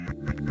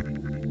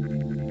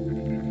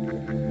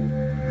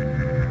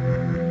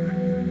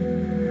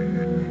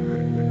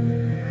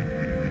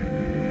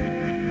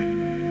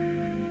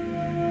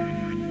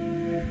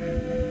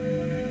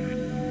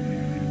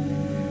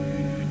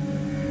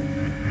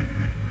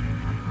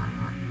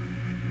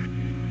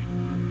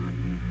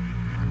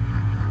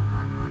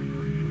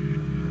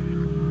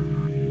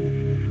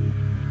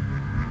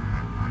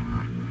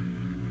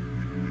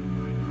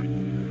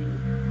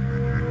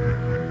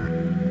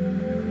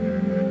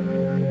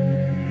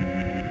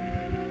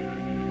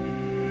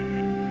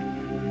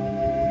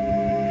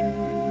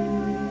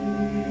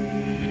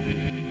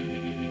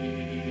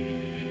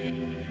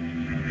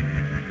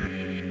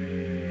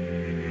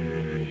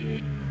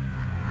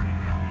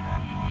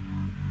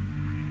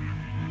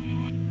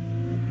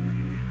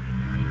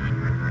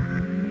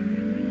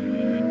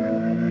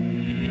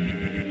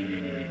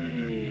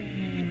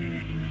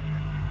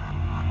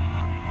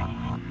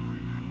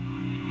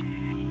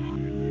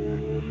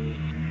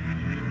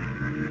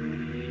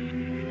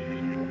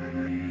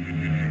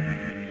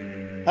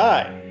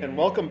Hi, and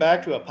welcome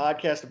back to a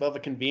podcast above a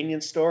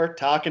convenience store,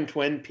 Talking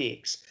Twin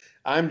Peaks.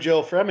 I'm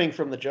Joe Fremming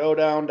from the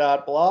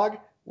joedown.blog.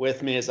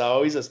 With me, as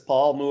always, is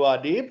Paul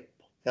Muad'Dib.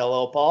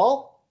 Hello,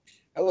 Paul.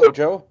 Hello,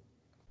 Joe.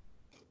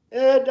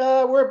 And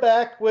we're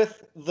back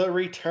with The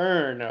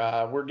Return.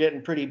 We're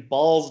getting pretty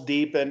balls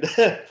deep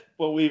into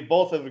what we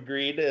both have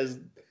agreed is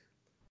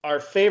our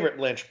favorite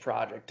Lynch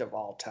project of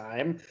all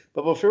time.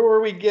 But before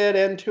we get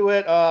into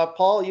it,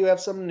 Paul, you have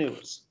some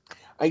news.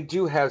 I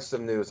do have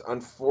some news.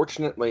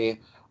 Unfortunately,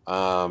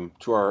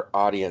 to our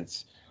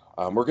audience,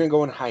 we're going to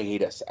go on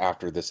hiatus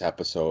after this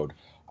episode.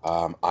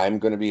 I'm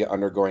going to be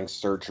undergoing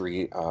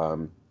surgery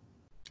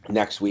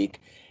next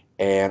week,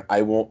 and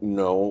I won't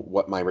know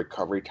what my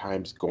recovery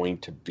time's going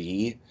to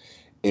be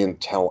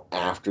until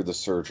after the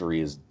surgery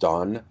is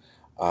done.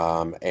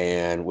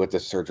 And with the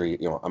surgery,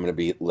 I'm going to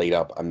be laid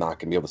up. I'm not going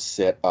to be able to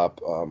sit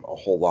up a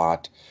whole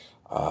lot.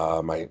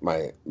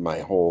 My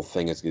whole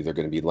thing is either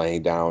going to be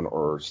laying down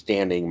or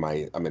standing.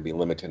 I'm going to be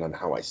limited on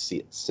how I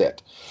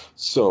sit.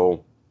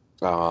 So,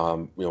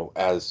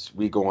 as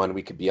we go on,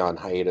 we could be on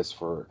hiatus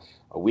for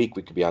a week.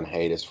 We could be on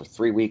hiatus for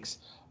 3 weeks.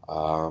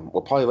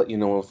 We'll probably let you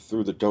know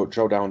through the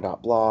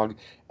joedown.blog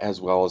as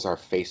well as our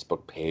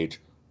Facebook page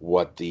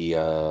what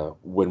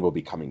when we'll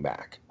be coming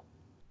back.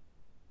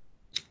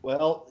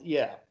 Well,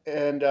 yeah,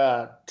 and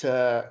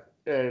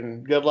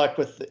good luck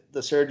with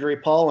the surgery,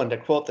 Paul. And to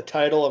quote the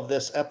title of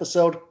this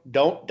episode,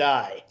 don't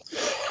die.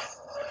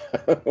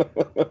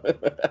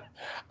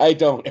 I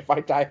don't. If I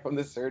die from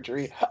the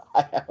surgery,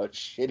 I have a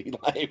shitty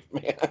life,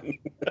 man.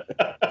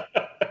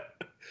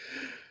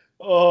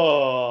 Oh,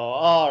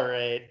 all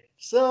right.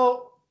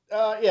 So,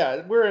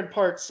 we're in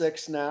part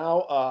 6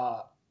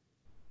 now,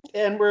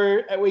 and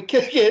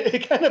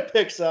it kind of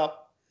picks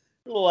up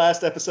where the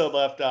last episode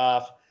left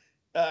off.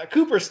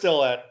 Cooper's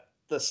still at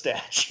the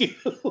statue.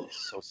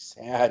 So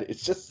sad.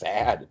 It's just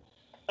sad.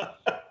 Again,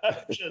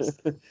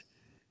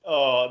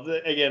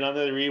 on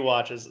the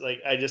rewatches,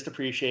 I just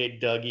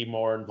appreciate Dougie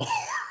more and more.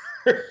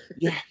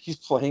 Yeah, he's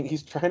trying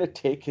to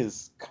take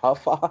his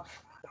cuff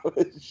off of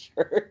his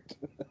shirt.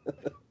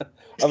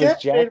 Of his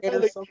jacket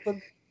or something.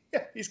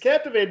 Yeah, he's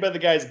captivated by the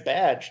guy's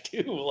badge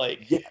too.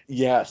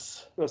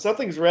 Yes. So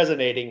something's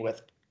resonating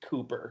with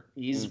Cooper.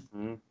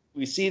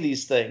 We see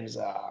these things,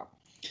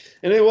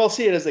 and then we'll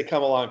see it as they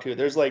come along too.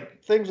 There's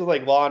things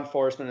with law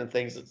enforcement and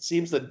things that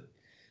seems to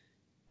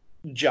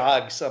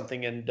jog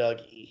something in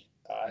Dougie.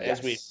 Yes.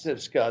 As we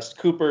discussed,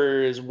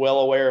 Cooper is well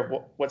aware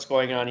of what's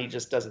going on. He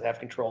just doesn't have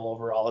control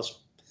over all his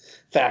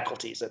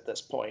faculties at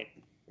this point.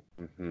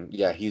 Mm-hmm.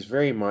 Yeah, he's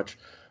very much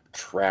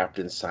trapped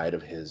inside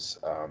of his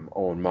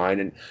own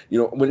mind. And,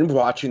 when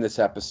watching this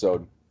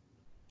episode,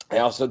 I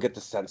also get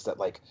the sense that,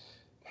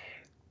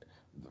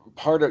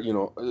 part of,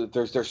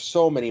 there's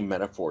so many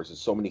metaphors and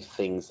so many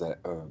things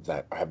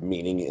that have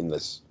meaning in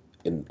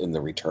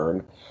the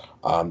return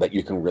that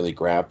you can really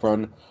grab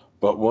from.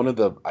 But one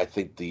of I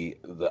think the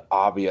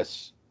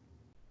obvious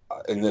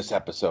in this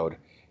episode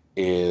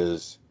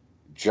is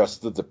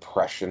just the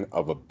depression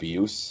of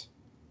abuse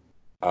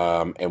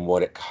and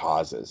what it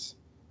causes.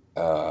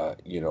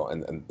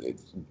 And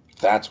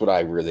that's what I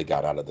really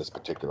got out of this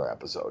particular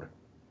episode.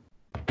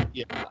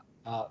 Yeah.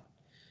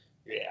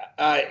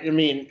 And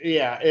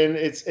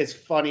it's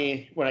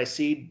funny when I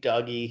see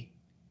Dougie,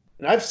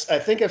 and I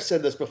think I've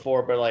said this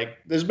before, but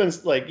there's been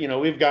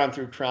we've gone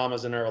through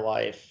traumas in our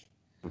life.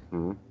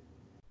 Mm-hmm.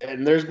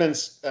 And there's been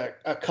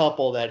a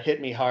couple that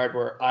hit me hard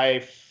where I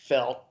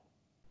felt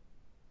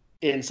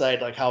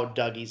inside how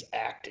Dougie's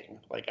acting.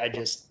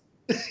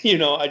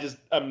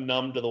 I'm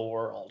numb to the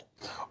world.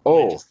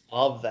 Oh, I just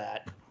love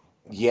that.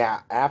 Yeah,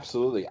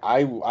 absolutely.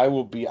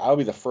 I'll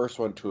be the first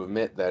one to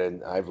admit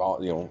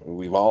that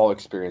we've all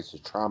experienced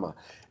a trauma,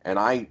 and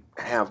I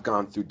have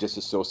gone through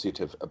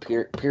disassociative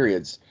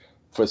periods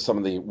for some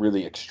of the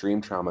really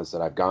extreme traumas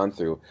that I've gone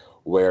through,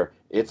 where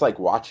it's like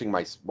watching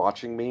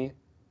me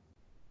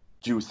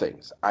do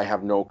things. I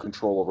have no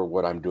control over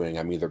what I'm doing.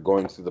 I'm either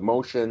going through the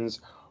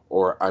motions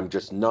or I'm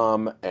just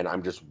numb and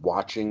I'm just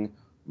watching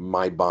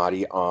my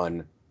body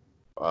on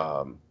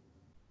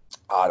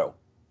auto.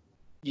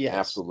 Yeah,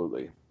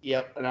 absolutely.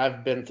 Yep, and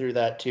I've been through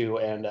that too.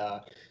 And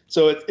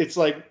so it's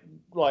like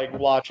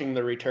watching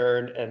The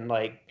Return and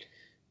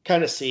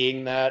kind of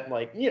seeing that.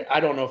 I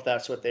don't know if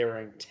that's what they were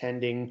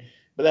intending,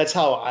 but that's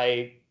how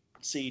I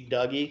see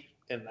Dougie,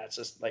 and that's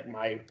just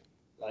my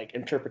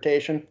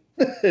interpretation.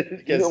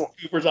 Because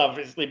Cooper's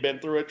obviously been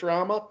through a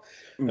trauma.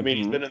 Mm-hmm. I mean,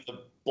 he's been in the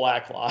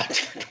Black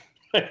Lodge for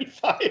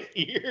 25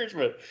 years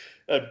with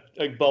a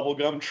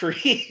bubblegum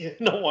tree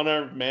and a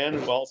one-armed man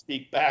who all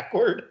speak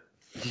backward.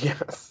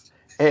 Yes.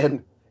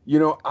 And,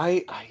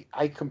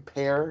 I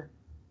compare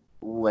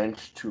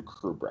Lynch to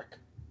Kubrick,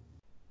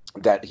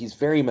 that he's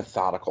very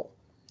methodical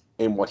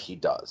in what he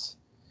does.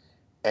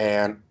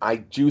 And I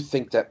do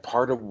think that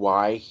part of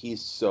why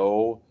he's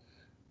so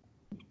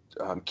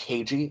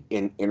cagey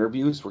in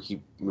interviews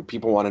when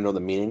people want to know the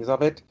meanings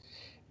of it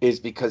is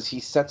because he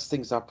sets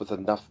things up with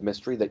enough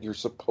mystery that you're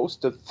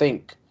supposed to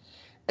think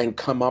and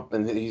come up,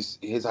 and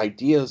his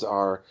ideas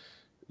are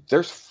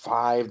there's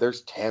 5,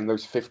 there's 10,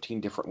 there's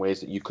 15 different ways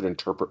that you could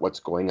interpret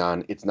what's going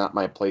on. It's not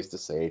my place to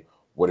say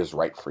what is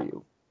right for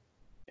you.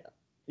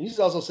 He's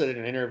also said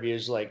in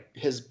interviews like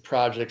his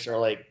projects are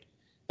like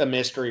a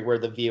mystery where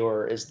the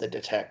viewer is the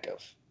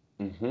detective.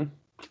 Mm-hmm.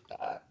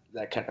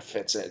 That kind of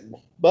fits in.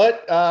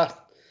 But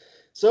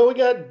so we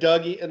got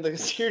Dougie, and the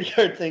security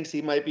guard thinks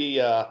he might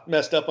be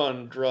messed up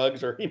on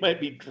drugs or he might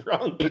be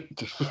drunk.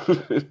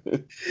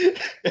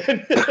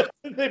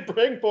 And they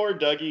bring poor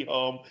Dougie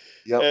home,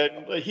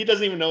 and he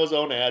doesn't even know his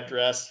own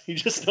address. He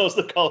just knows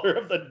the color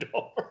of the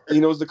door. He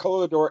knows the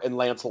color of the door and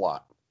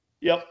Lancelot.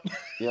 Yep.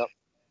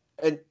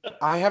 And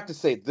I have to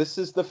say, this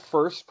is the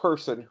first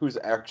person who's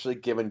actually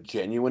given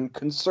genuine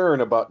concern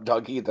about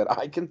Dougie that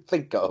I can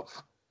think of.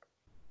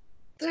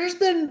 There's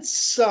been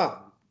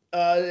some.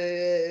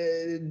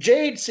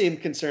 Jade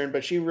seemed concerned,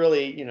 but she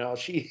really,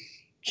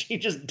 she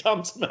just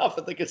dumps him off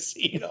at the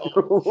casino.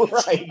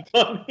 Right.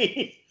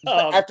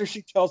 After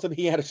she tells him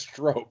he had a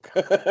stroke.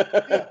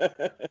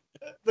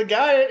 The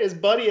guy, his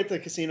buddy at the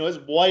casino, his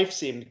wife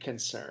seemed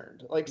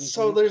concerned.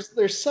 So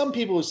there's some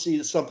people who see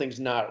that something's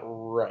not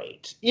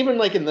right. Even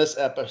like in this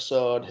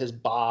episode, his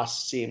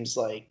boss seems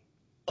like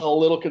a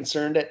little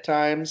concerned at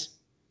times.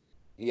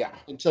 Yeah.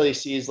 Until he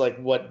sees like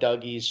what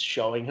Dougie's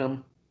showing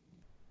him.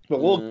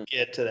 But we'll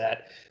get to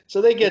that.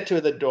 So they get to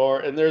the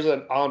door, and there's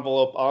an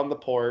envelope on the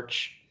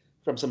porch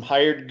from some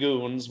hired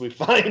goons, we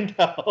find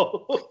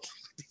out.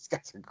 These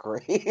guys are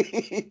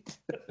great.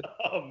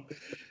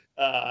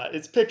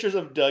 It's pictures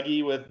of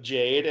Dougie with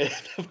Jade, and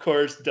of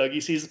course,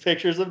 Dougie sees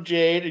pictures of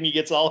Jade, and he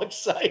gets all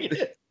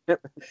excited.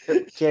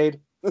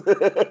 Jade.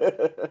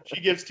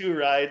 She gives 2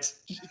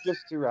 rides.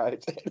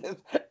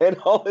 And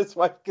all his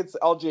wife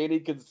all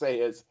Jade can say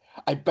is,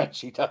 I bet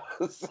she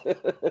does.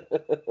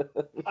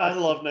 I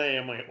love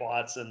Naomi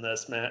Watts in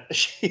this, man.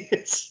 She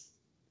is.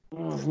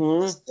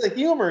 The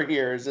humor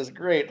here is just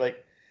great.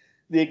 Like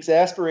the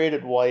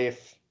exasperated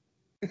wife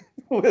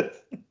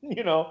with,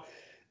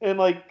 and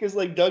like, because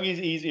like Dougie's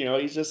easy,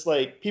 he's just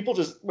like, people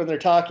just, when they're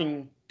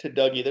talking to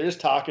Dougie, they're just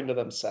talking to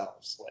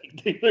themselves.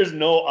 Like there's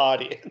no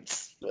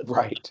audience.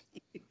 Right.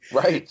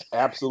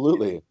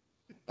 Absolutely.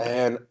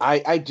 And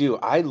I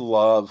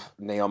love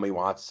Naomi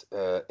Watts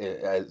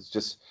as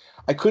just,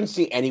 I couldn't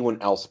see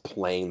anyone else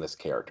playing this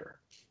character.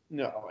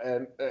 No,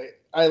 and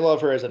I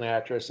love her as an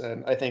actress,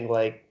 and I think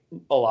like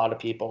a lot of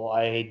people,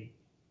 I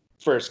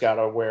first got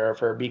aware of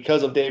her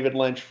because of David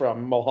Lynch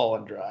from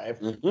Mulholland Drive.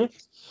 Mm-hmm.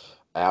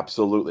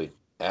 Absolutely.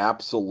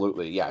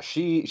 Yeah,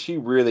 she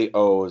really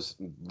owes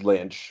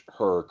Lynch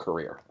her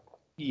career.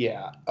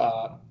 Yeah,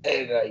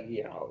 and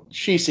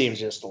she seems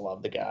just to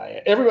love the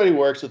guy. Everybody who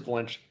works with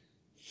Lynch,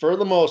 for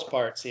the most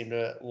part, seem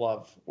to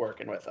love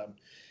working with him.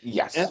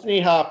 Yes.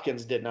 Anthony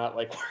Hopkins did not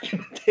like working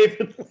with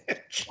David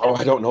Lynch. Oh,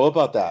 I don't know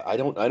about that. I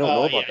don't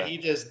know about that. He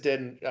just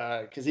didn't,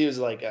 because he was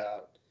like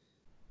a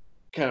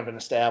kind of an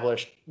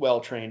established,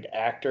 well-trained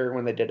actor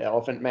when they did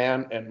Elephant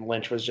Man, and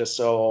Lynch was just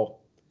so.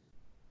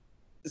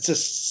 It's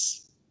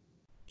just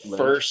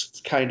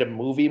first kind of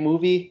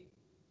movie.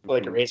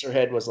 Like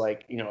Eraserhead was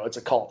like, it's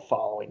a cult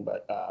following,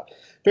 but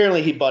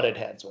apparently he butted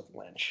heads with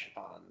Lynch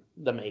on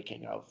the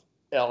making of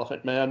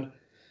Elephant Man.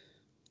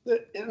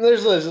 And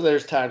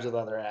there's times with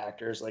other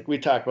actors, like we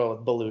talked about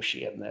with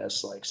Belushi in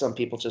this, like some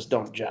people just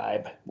don't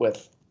jibe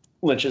with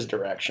Lynch's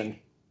direction.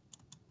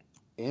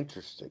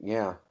 Interesting.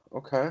 Yeah.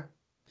 Okay.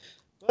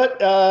 But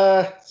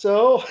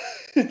so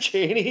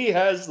Janie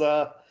has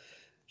the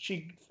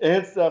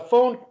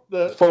phone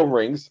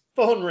rings.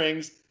 Phone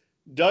rings.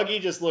 Dougie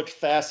just looks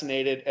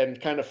fascinated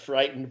and kind of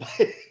frightened by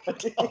it.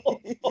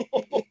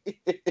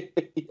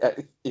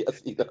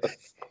 Yes, he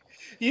does.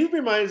 He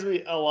reminds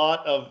me a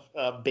lot of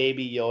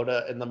Baby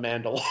Yoda in The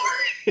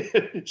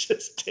Mandalorian,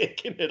 just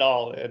taking it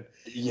all in.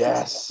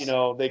 Yes.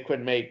 They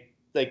couldn't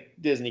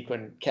Disney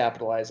couldn't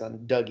capitalize on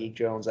Dougie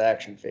Jones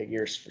action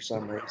figures for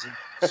some reason.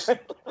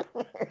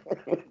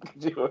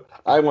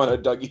 I want a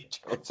Dougie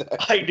Jones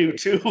action I do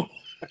too.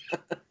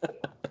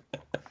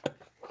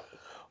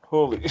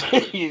 Holy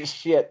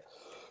shit.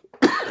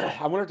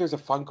 I wonder if there's a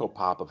Funko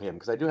Pop of him,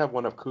 because I do have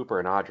one of Cooper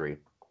and Audrey.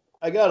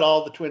 I got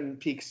all the Twin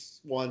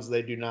Peaks ones.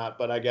 They do not,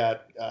 but I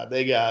got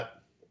they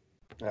got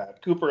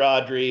Cooper,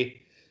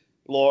 Audrey,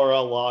 Laura,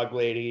 Log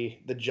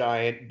Lady, the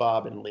Giant,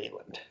 Bob, and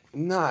Leland.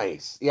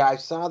 Nice. Yeah, I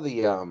saw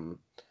the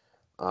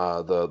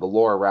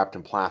Laura wrapped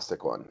in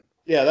plastic one.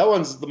 Yeah, that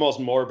one's the most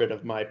morbid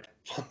of my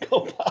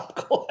Funko Pop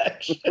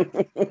collection.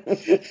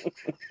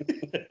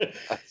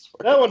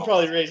 That one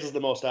probably raises the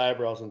most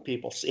eyebrows when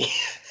people see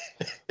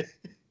it.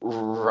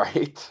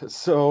 Right.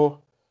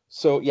 So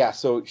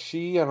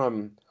she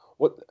and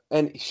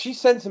she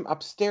sends him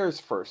upstairs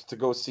first to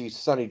go see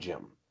Sonny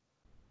Jim.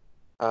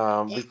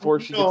 Before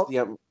she gets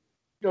the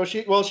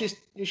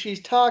she's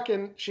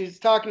talking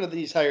to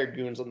these hired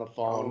goons on the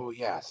phone. Oh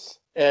yes.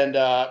 And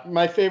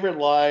my favorite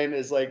line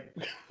is like,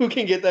 who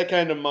can get that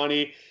kind of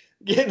money?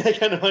 Getting that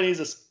kind of money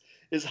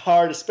is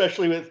hard,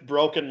 especially with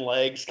broken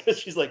legs, because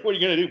she's like, what are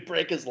you gonna do,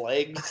 break his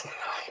legs?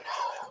 I know.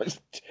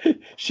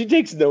 She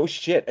takes no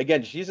shit.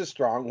 Again, she's a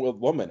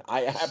strong-willed woman.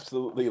 I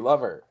absolutely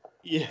love her.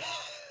 Yeah.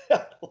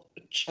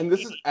 And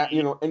this is,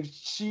 and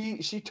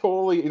she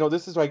totally,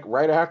 this is like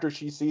right after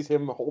she sees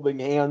him holding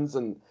hands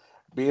and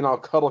being all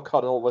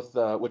cuddle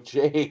with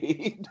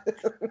Jade.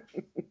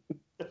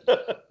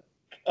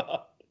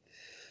 God.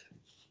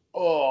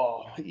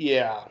 Oh,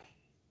 yeah.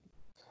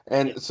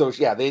 And so,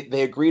 yeah,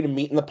 they agree to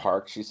meet in the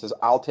park. She says,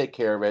 I'll take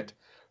care of it.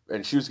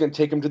 And she was going to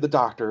take him to the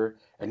doctor.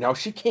 And now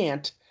she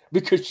can't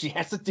because she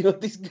has to deal with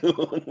these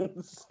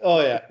goons. Oh,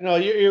 yeah. No,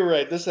 you're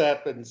right. This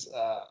happens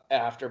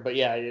after. But,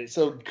 yeah,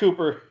 so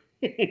Cooper,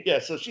 yeah,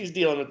 so she's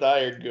dealing with the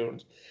hired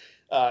goons.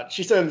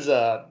 She sends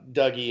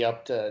Dougie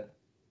up to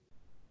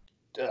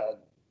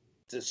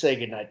say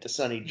goodnight to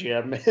Sonny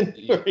Jim. And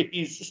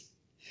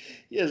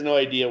he has no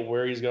idea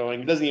where he's going.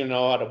 He doesn't even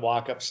know how to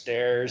walk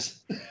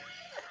upstairs.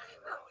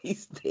 He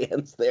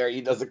stands there.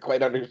 He doesn't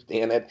quite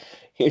understand it.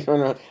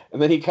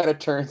 And then he kind of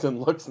turns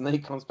and looks, and then he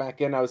comes back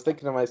in. I was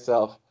thinking to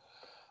myself,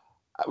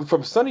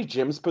 from Sonny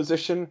Jim's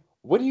position,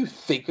 what do you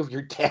think of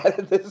your dad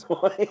at this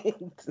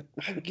point?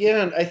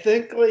 Again, I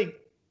think like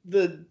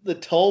the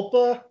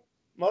Tulpa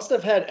must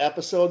have had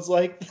episodes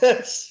like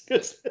this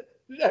because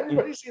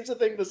everybody seems to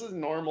think this is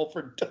normal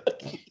for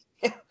Dougie.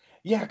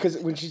 Yeah, because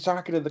when she's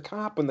talking to the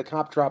cop, when the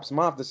cop drops him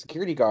off, the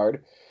security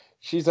guard,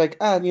 she's like,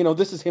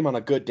 this is him on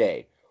a good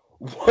day.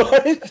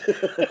 What?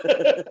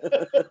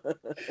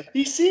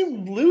 He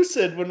seemed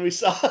lucid when we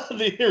saw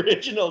the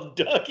original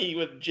Dougie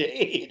with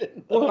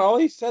Jade. Well, all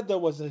he said though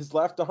was his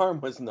left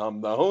arm was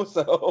numb though.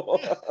 So,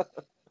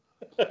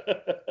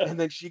 and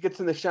then she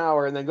gets in the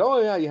shower and then go,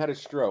 "Oh yeah, you had a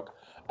stroke."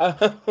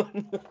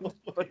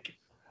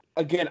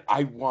 Again,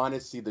 I want to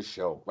see the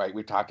show. Right,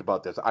 we talked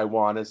about this. I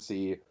want to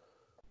see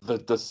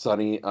the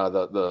Sonny,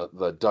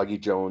 the Dougie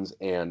Jones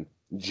and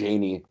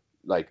Janie,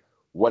 like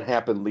what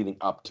happened leading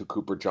up to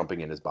Cooper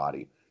jumping in his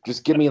body.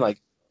 Just give me a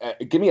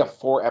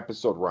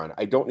 4-episode run.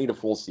 I don't need a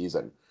full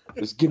season.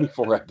 Just give me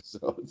 4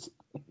 episodes.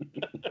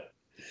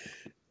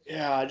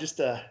 Yeah, just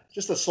a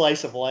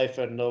slice of life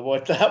and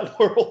what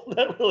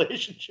that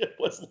relationship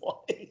was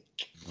like.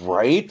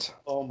 Right?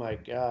 Oh my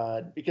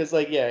God! Because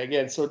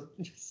again, so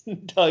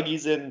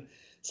Dougie's in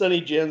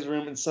Sonny Jim's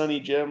room, and Sonny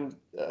Jim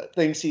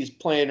thinks he's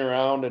playing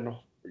around and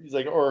he's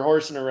like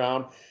horsing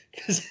around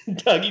because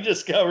Dougie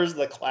discovers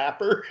the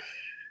clapper.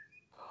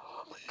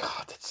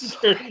 God, that's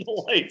turn the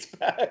lights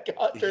back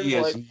on. He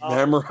is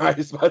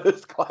memorized by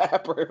this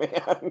clapper,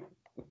 man.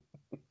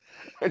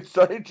 And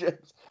Sonny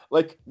Jim's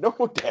like, no,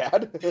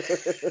 Dad.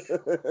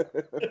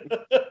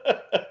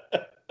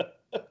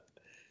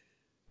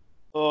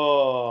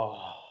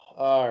 Oh,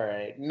 all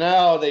right.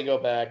 Now they go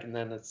back, and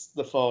then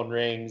the phone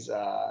rings.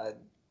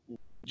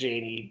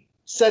 Janie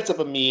sets up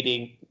a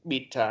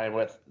meet time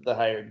with the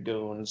hired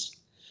goons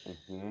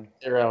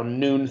around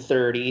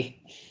 12:30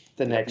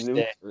 the next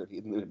day.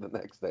 The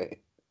next day.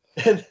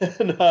 And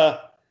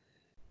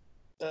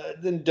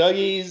then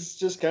Dougie's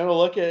just kind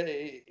of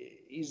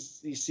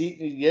he's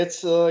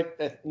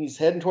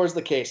heading towards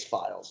the case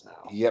files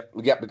now.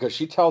 Yep, because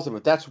she tells him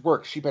if that's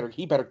work, he better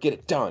get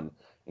it done,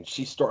 and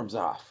she storms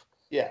off.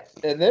 Yeah,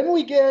 and then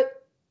we get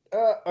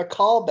a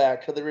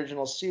callback to the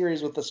original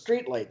series with the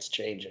streetlights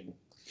changing.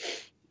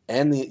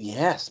 And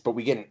but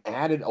we get an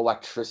added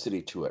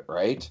electricity to it,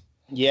 right?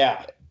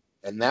 Yeah.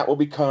 And that will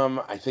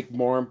become, I think,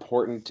 more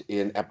important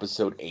in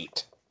episode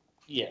 8.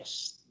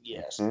 Yes.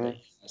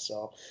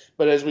 Mm-hmm.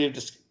 But as we've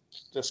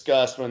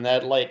discussed, when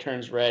that light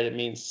turns red, it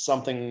means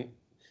something's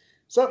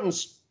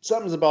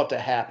about to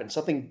happen.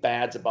 Something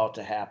bad's about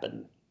to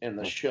happen in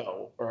the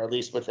show, or at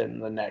least within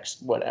the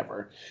next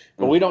whatever.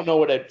 But we don't know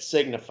what it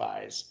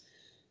signifies.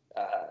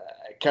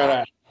 I kind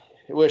of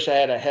wish I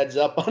had a heads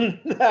up on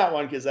that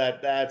one because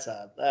that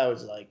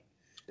was like,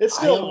 it's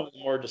still one of the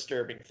more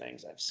disturbing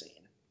things I've seen.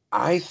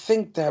 I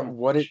think that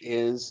what it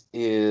is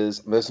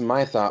this is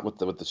my thought with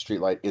the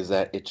streetlight is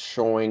that it's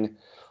showing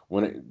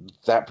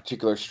that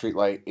particular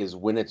streetlight is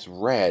when it's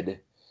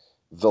red,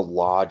 the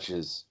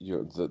lodges,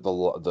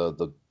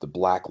 the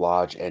Black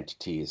Lodge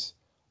entities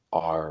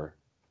are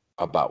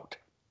about.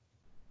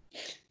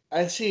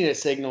 I see it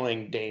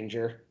signaling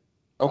danger.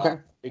 Okay.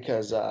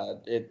 Because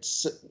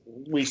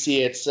we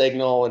see it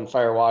signal and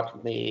Fire Walk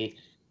with Me,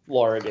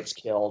 Laura gets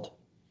killed.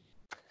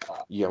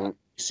 We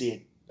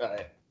see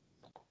it.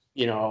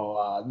 In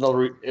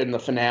the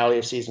finale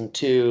of season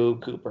 2,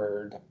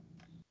 Cooper,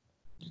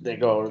 they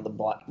go into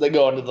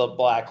the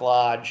Black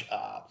Lodge,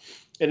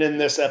 and in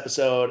this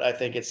episode, I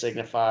think it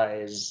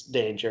signifies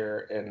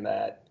danger in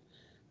that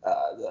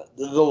the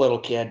little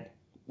kid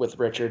with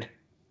Richard.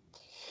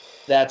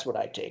 That's what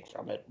I take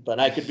from it, but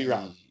I could be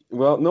wrong.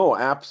 Well, no,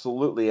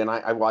 absolutely, and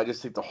I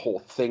just think the whole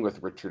thing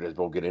with Richard, as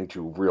we'll get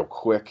into real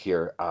quick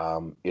here,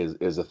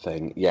 is a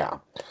thing, yeah.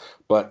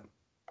 But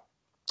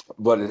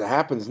what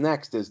happens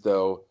next is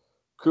though.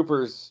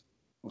 Cooper's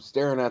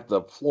staring at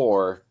the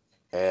floor,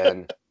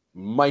 and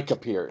Mike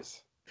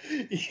appears.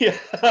 Yeah,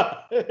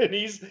 and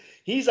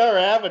he's our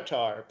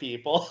avatar,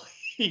 people.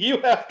 You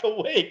have to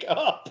wake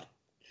up.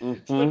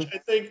 Mm-hmm. Which I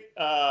think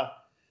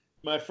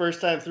my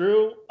first time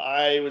through,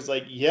 I was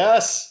like,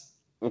 yes,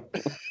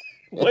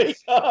 wake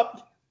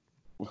up.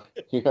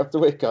 You have to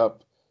wake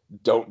up.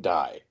 Don't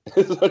die.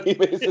 Is what he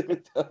basically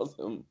tells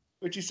him.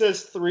 Which he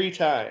says 3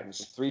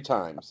 times. 3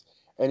 times.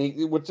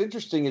 And what's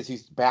interesting is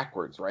he's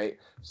backwards, right?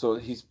 So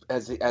he's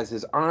as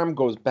his arm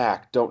goes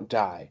back, don't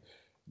die,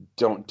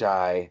 don't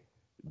die,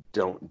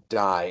 don't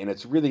die. And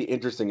it's really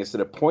interesting.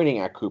 Instead of pointing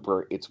at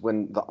Cooper, it's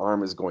when the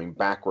arm is going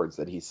backwards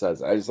that he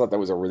says. I just thought that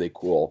was a really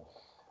cool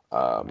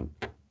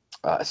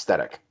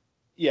aesthetic.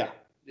 Yeah.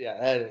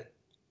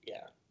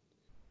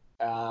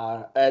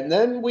 And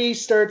then we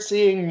start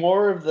seeing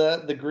more of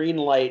the green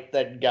light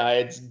that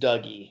guides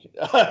Dougie.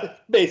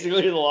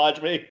 Basically, the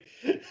lodge mate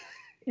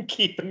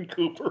keeping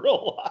Cooper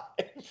alive.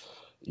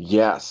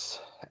 Yes,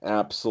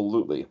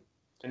 absolutely.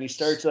 And he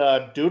starts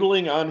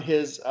doodling on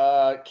his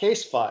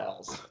case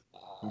files.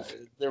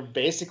 They're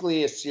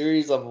basically a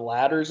series of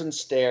ladders and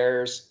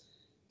stairs,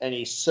 and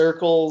he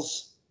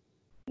circles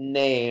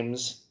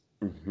names,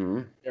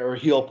 or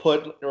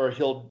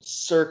he'll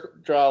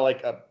draw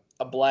like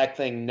a black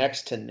thing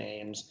next to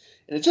names,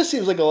 and it just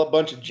seems like a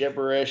bunch of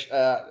gibberish.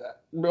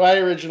 My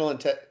original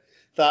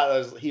thought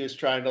was he was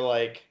trying to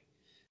like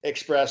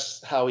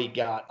express how he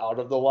got out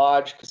of the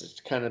lodge, because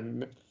it kind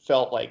of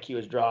felt like he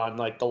was drawing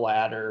like the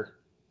ladder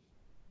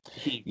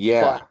he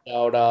got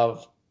out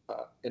of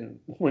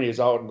when he was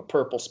out in the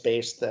purple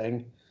space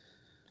thing.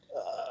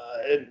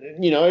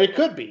 It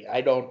could be. I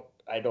don't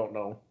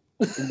know.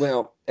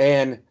 Well,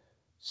 and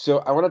so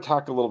I want to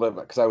talk a little bit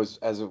about, because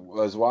as I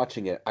was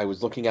watching it, I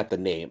was looking at the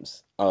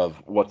names of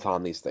what's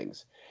on these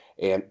things,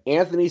 and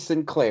Anthony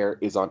Sinclair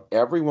is on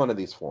every one of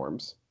these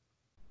forms.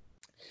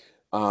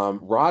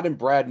 Rod and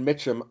Brad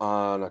Mitchum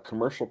on a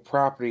commercial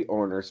property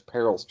owner's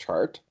perils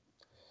chart.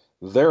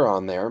 They're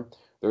on there.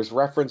 There's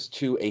reference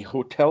to a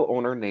hotel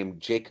owner named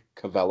Jake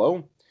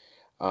Cavello.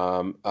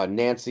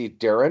 Nancy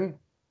Darren,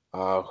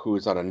 who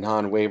is on a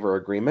non-waiver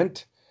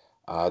agreement.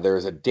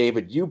 There's a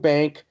David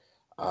Eubank.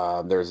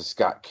 There's a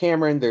Scott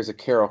Cameron. There's a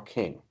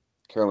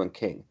Carolyn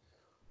King.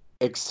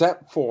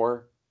 Except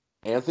for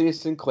Anthony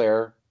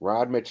Sinclair,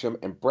 Rod Mitchum,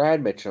 and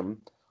Brad Mitchum,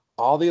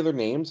 all the other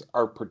names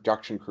are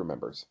production crew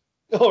members.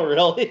 Oh,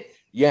 really?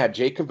 Yeah,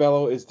 Jake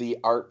Cavello is the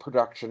art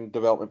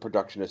development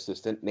production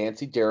assistant.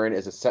 Nancy Darren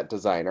is a set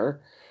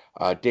designer.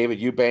 David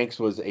Eubanks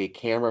was a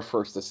camera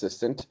first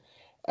assistant.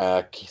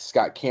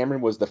 Scott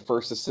Cameron was the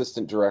first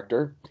assistant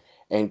director.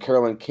 And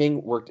Carolyn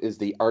King worked as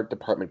the art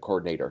department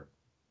coordinator.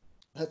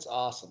 That's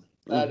awesome.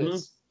 That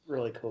is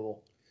really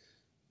cool.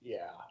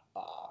 Yeah.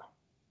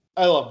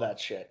 I love that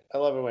shit. I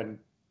love it when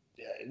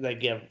they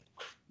give,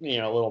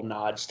 little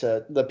nods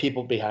to the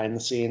people behind the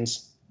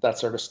scenes, that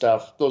sort of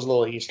stuff. Those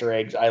little Easter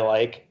eggs I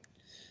like.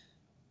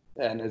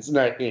 And it's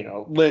not,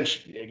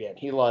 Lynch, again,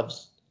 he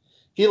likes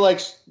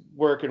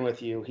working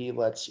with you. He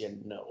lets you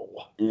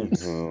know.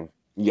 Mm-hmm.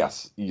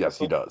 Yes,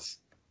 he does.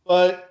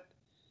 But,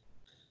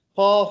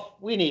 Paul,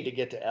 we need to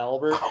get to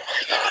Albert. Oh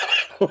my God.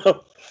 I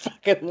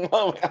fucking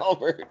love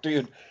Albert,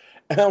 dude.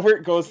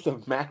 Albert goes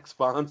to Max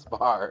Von's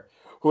bar,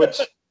 which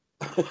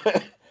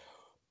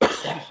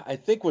I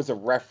think was a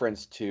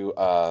reference to,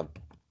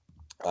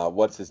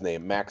 what's his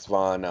name? Max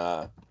Von,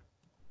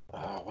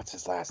 what's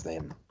his last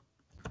name?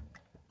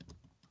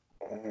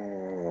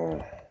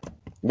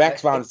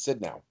 Max von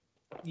Sydow.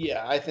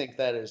 Yeah, I think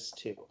that is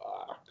too.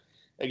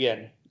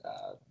 Again,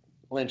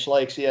 Lynch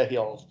likes you.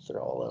 He'll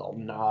throw a little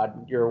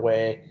nod your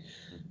way.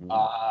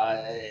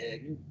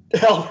 Albert,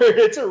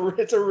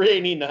 it's a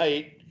rainy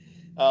night.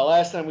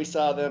 Last time we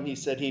saw them, he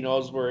said he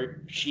knows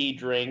where she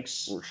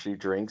drinks.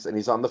 And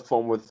he's on the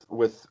phone with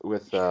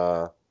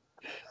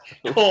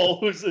Cole,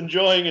 who's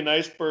enjoying a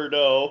nice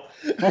Bordeaux.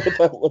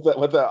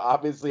 with a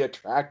obviously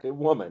attractive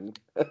woman.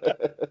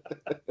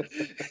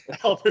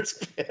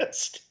 Albert's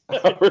pissed.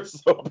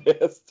 Albert's so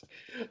pissed.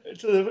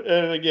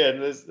 And again,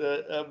 this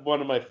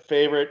one of my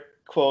favorite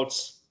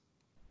quotes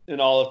in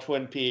all of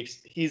Twin Peaks.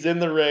 He's in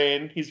the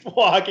rain. He's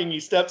walking. He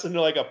steps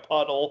into like a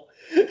puddle.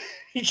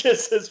 He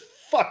just says,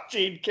 "Fuck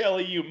Gene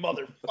Kelly, you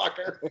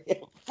motherfucker."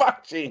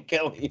 Fuck Gene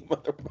Kelly, you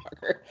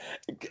motherfucker.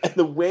 And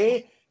the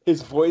way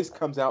his voice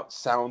comes out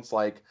sounds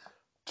like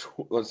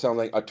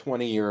a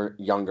 20-year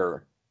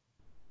younger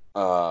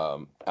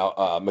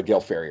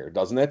Miguel Ferrier,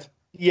 doesn't it?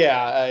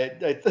 Yeah,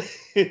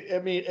 I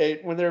mean,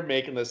 when they were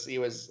making this, he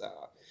was,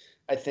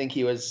 I think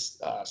he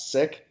was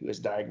sick. He was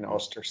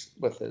diagnosed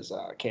with his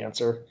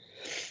cancer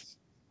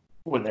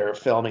when they were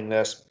filming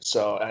this.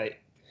 So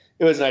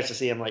it was nice to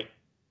see him like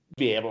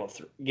be able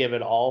to give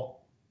it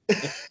all.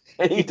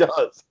 And he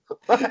does.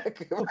 Fuck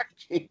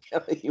Gene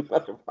Kelly, you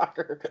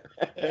motherfucker.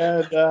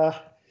 And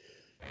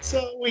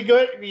so we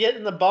get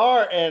in the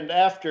bar, and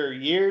after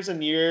years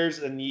and years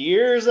and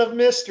years of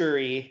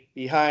mystery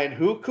behind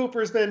who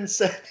Cooper's been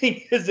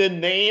sending his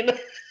inane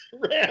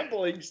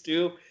ramblings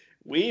to,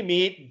 we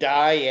meet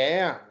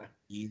Diane.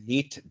 You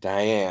meet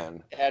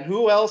Diane. And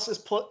who else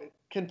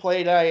can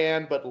play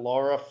Diane but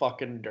Laura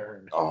fucking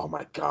Dern? Oh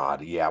my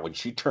God, yeah. When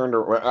she turned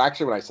around,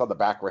 actually, when I saw the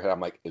back of her head, I'm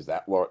like, is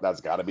that Laura?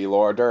 That's got to be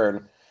Laura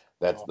Dern.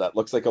 That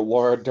looks like a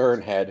Laura Dern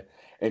head.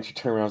 And she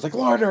turned around, I was like,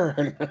 Laura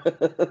Dern.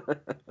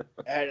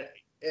 And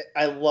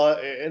I love,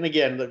 and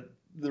again,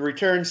 the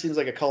return seems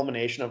like a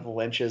culmination of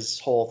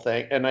Lynch's whole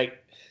thing, and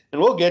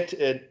we'll get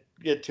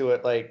to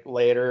it like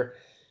later.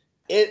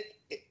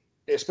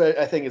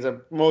 I think is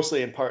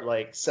mostly in part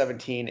like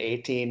 17,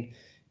 18.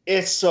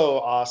 It's so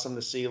awesome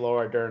to see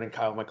Laura Dern and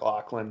Kyle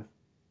MacLachlan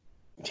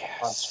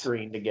on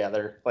screen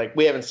together. Like,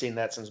 we haven't seen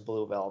that since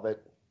Blue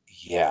Velvet.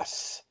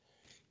 Yes,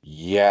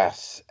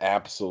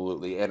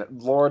 absolutely. And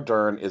Laura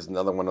Dern is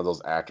another one of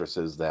those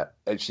actresses that,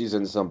 and she's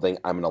in something,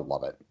 I'm gonna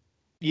love it.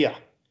 Yeah.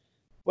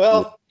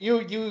 Well,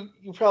 you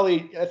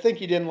probably, I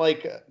think you didn't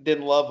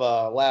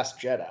love Last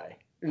Jedi.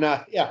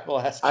 Not, yeah,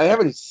 Last. I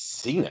haven't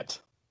seen it.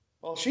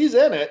 Well, she's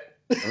in it.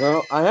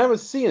 Well, I haven't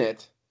seen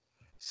it,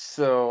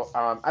 so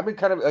I've been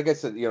kind of, like I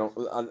said,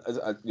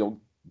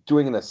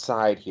 doing an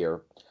aside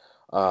here.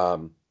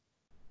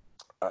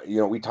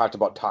 We talked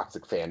about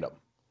toxic fandom,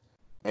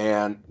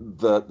 and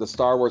the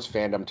Star Wars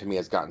fandom to me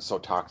has gotten so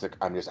toxic.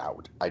 I'm just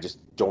out. I just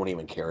don't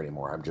even care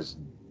anymore.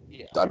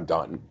 I'm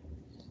done.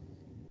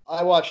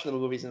 I watch the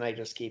movies and I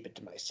just keep it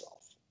to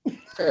myself.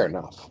 Fair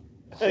enough.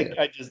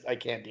 I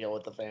can't deal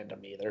with the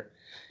fandom either.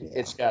 Yeah.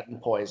 It's gotten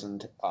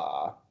poisoned.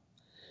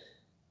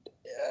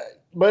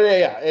 But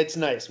yeah, it's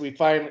nice. We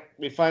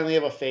finally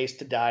have a face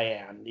to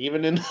Diane.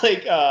 Even in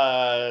like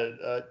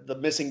the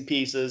missing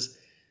pieces,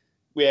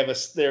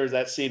 there's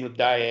that scene with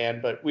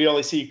Diane, but we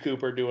only see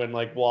Cooper doing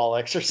like wall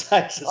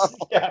exercises.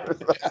 Yeah,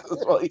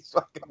 that's why he's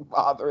fucking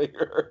bothering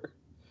her.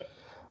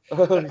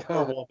 Oh,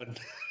 poor woman.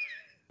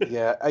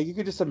 Yeah, you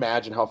could just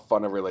imagine how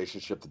fun a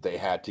relationship that they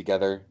had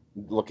together.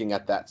 Looking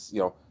at that,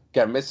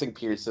 again, missing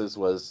pieces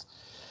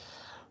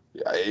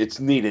it's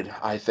needed,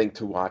 I think,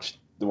 to watch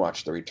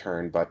the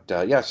return. But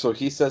so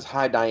he says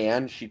hi,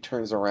 Diane. She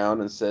turns around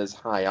and says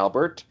hi,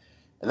 Albert,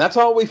 and that's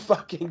all we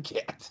fucking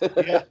get.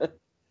 Yeah.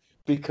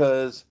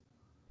 Because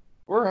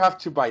we're getting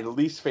to my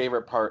least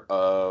favorite part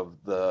of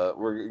the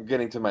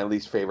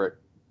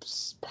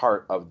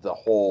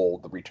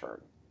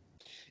return.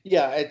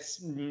 Yeah,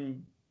 it's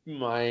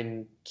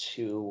mine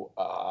too.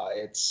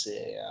 It's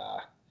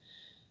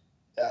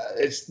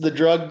the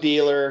drug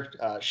dealer.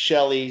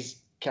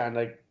 Shelley's kind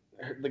of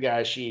the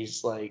guy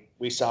she's like,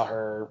 we saw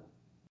her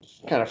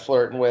kind of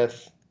flirting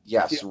with.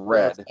 Yes,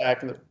 Red.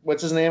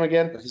 What's his name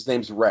again? His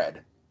name's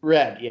Red.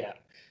 Red, yeah.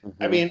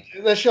 Mm-hmm. I mean,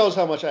 that shows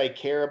how much I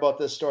care about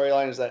this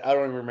storyline, is that I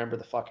don't even remember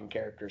the fucking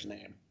character's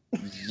name.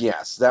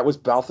 Yes, that was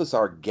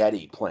Balthazar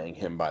Getty playing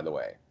him, by the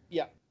way.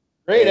 Yeah.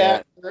 Great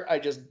actor. I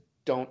just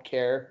don't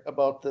care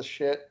about this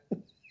shit.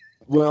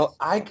 Well,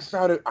 I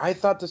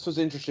thought this was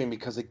interesting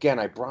because, again,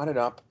 I brought it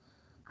up.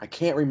 I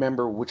can't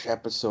remember which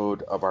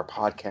episode of our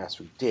podcast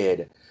we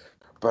did,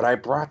 but I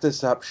brought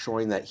this up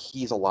showing that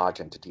he's a lodge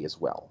entity as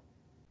well.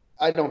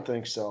 I don't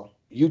think so.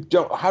 You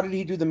don't? How did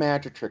he do the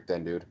magic trick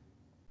then, dude?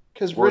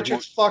 Because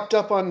Richard's fucked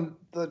up on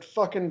the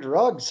fucking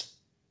drugs.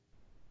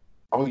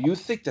 Oh, you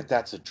think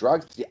that's a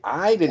drug? See,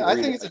 I didn't. I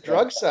think it's a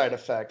drug side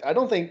effect. I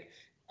don't think.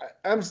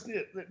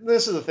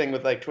 This is the thing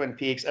with like Twin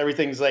Peaks.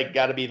 Everything's like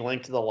got to be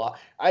linked to the law.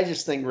 I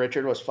just think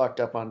Richard was fucked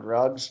up on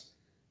drugs,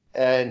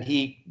 and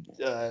he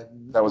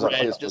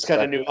just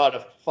kind of knew how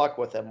to fuck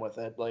with him with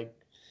it. Like,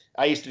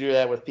 I used to do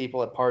that with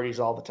people at parties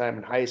all the time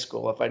in high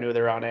school. If I knew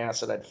they were on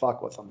acid, I'd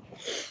fuck with them.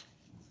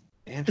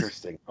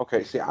 Interesting.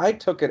 Okay, see, I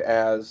took it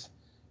as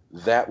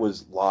that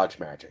was lodge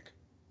magic.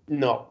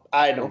 No,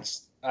 I don't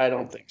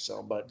think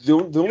so. But the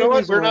you know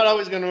what? We're not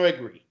always going to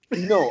agree.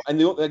 No, and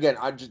again,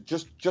 I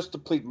just to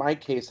plead my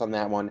case on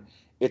that one,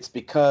 it's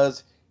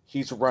because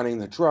he's running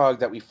the drug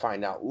that we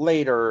find out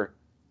later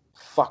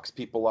fucks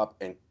people up,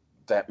 and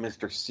that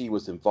Mr. C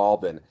was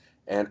involved in.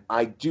 And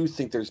I do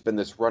think there's been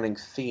this running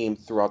theme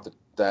throughout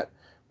that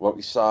what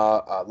we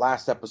saw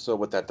last episode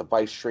with that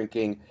device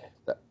shrinking,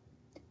 that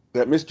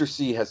Mr.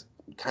 C has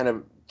kind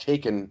of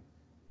taken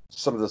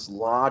some of this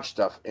lodge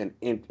stuff and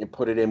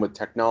put it in with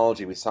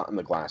technology. We saw it in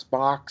the glass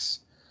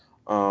box.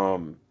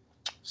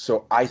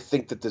 So I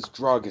think that this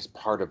drug is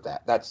part of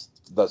that. That's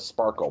the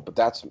Sparkle, but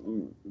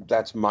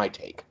that's my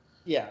take.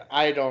 Yeah,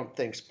 I don't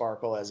think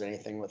Sparkle has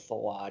anything with the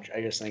lodge.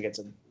 I just think it's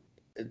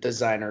a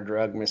designer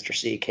drug Mr.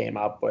 C came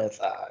up with.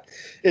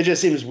 It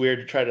just seems weird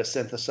to try to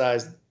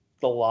synthesize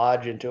the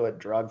lodge into a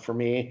drug for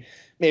me.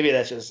 Maybe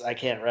that's just, I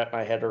can't wrap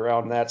my head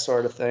around that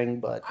sort of thing.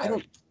 But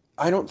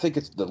I don't think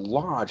it's the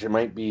lodge. It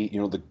might be,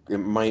 it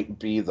might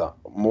be the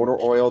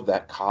motor oil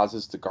that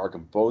causes the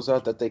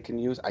Gargambosa that they can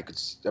use.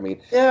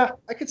 Yeah,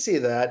 I could see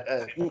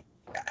that.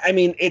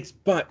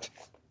 But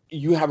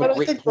you have a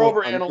great I think point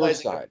we're on your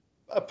side.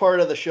 A part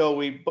of the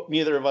show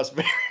neither of us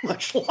very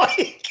much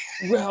like.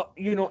 Well,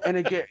 and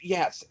again,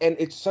 yes, and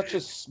it's such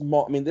a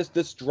small. I mean,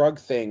 this drug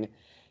thing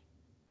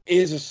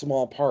is a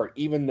small part,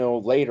 even though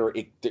later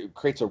it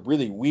creates a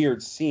really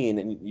weird scene,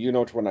 and you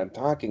know what I'm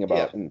talking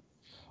about. Yeah.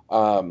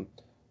 And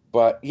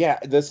but yeah,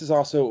 this is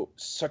also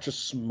such a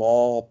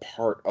small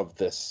part of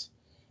this.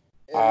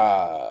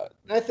 I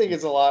think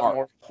it's a lot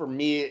more, for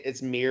me,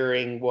 it's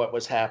mirroring what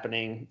was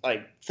happening.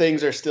 Like,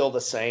 things are still the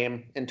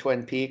same in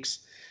Twin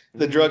Peaks.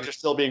 The drugs are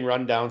still being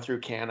run down through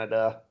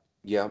Canada.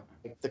 Yeah.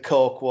 Like the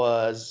Coke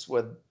was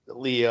with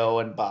Leo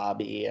and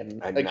Bobby. And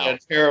again,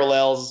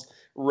 parallels,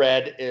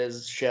 Red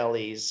is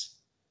Shelley's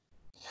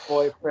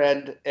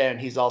boyfriend, and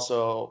he's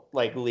also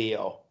like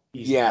Leo.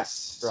 Yes.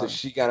 So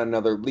she got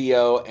another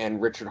Leo, and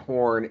Richard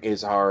Horn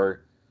is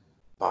our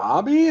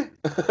Bobby?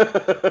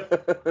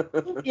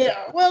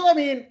 Yeah, well, I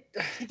mean,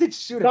 He did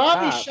shoot a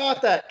Bobby cop.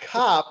 shot that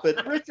cop,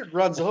 but Richard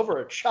runs over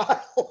a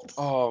child.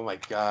 Oh my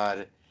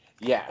god.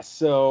 Yeah,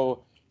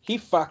 so he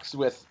fucks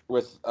with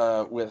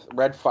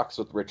Red fucks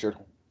with Richard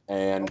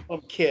and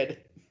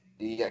Kid.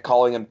 yeah,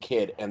 calling him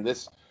kid, and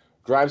this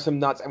drives him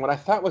nuts. And what I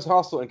thought was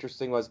also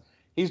interesting was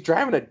he's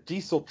driving a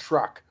diesel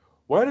truck.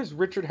 Why does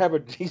Richard have a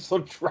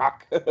diesel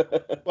truck?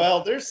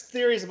 Well, there's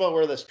theories about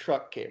where this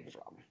truck came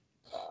from.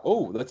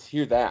 Oh, let's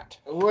hear that.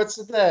 What's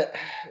that?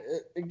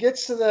 It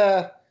gets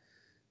to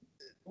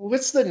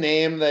what's the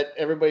name that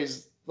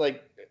everybody's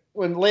like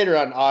when later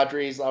on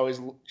Audrey's always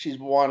she's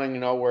wanting to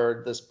know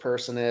where this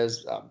person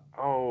is.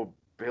 Oh,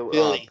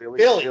 Billy.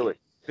 Billy.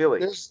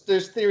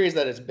 There's theories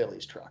that it's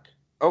Billy's truck.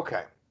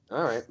 Okay.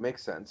 All right.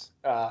 Makes sense.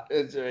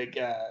 It's like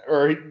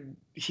or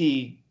it's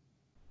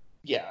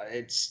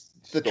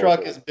the Stole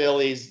truck it. is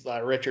Billy's.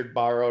 Richard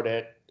borrowed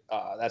it.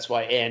 That's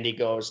why Andy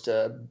goes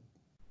to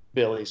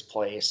Billy's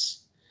place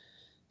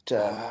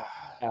to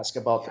ask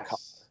about the car.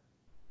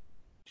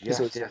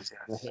 Yes.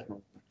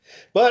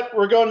 But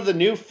we're going to the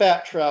new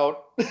fat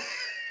trout.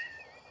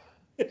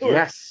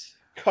 Yes.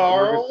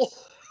 Carl.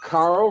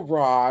 Carl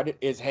Rod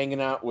is hanging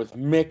out with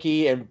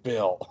Mickey and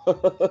Bill.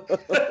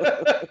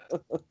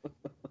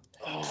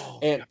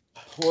 And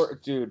poor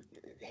dude,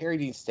 Harry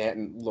Dean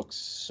Stanton looks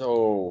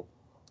so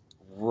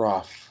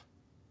rough.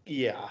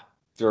 Yeah.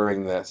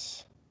 During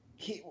this.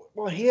 He's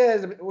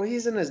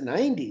in his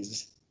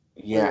 90s.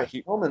 Yeah.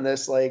 Filming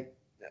this, like,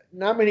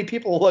 not many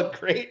people look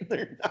great in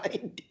their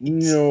 90s.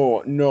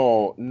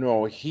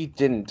 No, he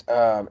didn't.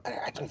 I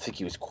don't think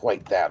he was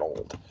quite that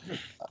old.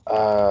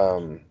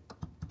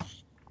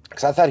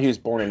 Because I thought he was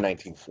born in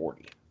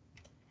 1940.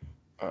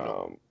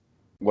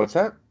 What's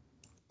that?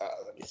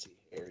 Let me see.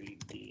 Harry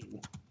Dean.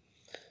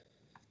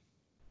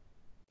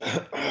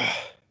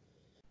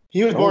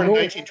 He was born in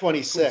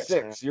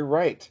 1926. You're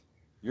right.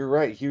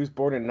 He was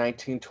born in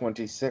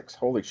 1926.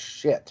 Holy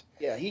shit.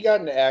 Yeah, he got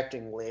into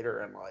acting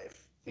later in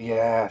life.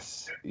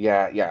 Yes.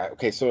 Yeah.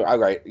 Okay, so all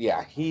right.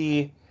 Yeah,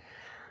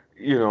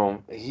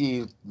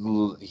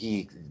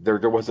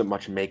 there wasn't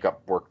much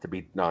makeup work to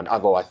be done.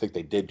 Although I think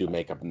they did do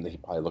makeup, and he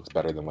probably looks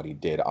better than what he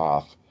did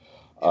off.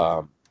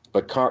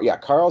 But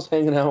Carl's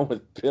hanging out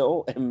with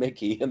Bill and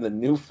Mickey in the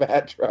new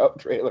Fat Trout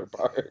trailer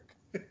park.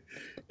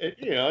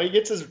 He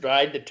gets his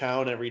ride to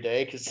town every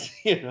day because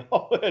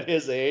at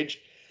his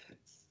age,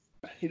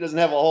 he doesn't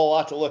have a whole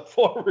lot to look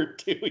forward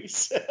to. He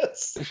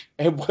says.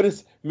 And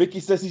Mickey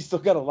says he's still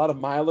got a lot of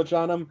mileage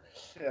on him.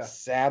 Yeah.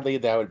 Sadly,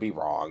 that would be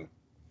wrong.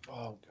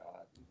 Oh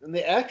God! And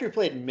the actor who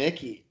played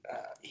Mickey,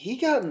 he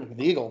got in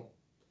legal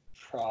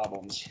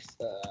problems.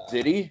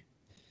 Did he?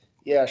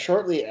 Yeah,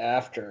 shortly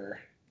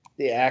after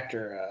the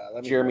actor.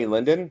 Jeremy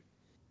Linden?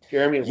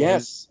 Jeremy Linden.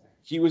 Yes.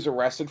 He was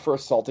arrested for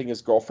assaulting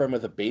his girlfriend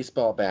with a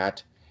baseball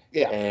bat.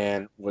 Yeah.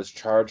 And was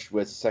charged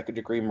with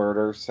second-degree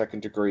murder,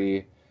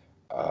 second-degree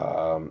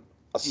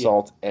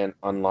assault, and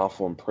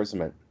unlawful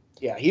imprisonment.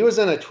 Yeah, he was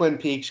in a Twin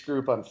Peaks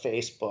group on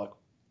Facebook,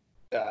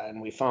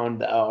 and we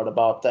found out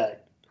about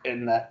that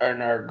in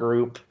our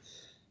group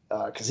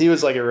because he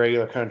was like a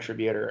regular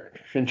contributor,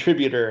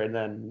 and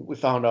then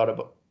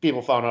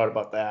people found out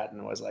about that,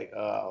 and it was like,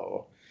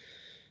 oh,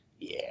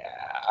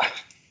 yeah.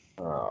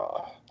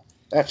 Oh,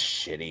 that's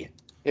shitty.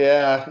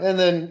 Yeah, and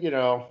then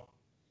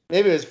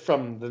maybe it was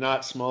from the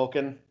not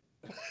smoking.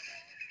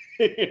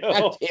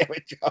 God damn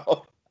it,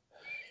 Joe.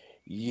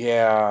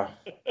 Yeah.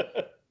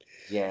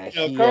 Yeah.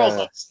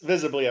 Carl's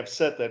visibly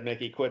upset that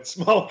Mickey quit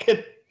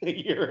smoking a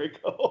year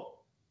ago.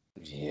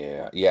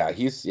 Yeah.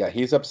 He's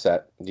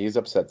upset. He's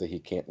upset that he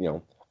can't,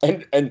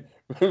 and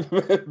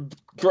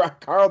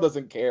Carl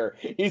doesn't care.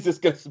 He's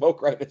just gonna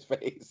smoke right in his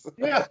face.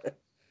 Yeah.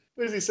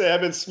 What does he say?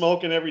 I've been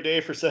smoking every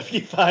day for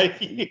 75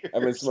 years.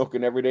 I've been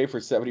smoking every day for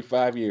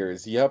 75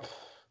 years. Yep.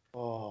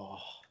 Oh.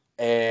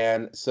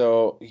 And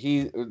so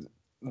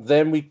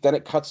then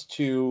it cuts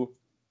to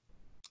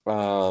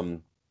the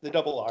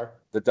double R.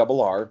 The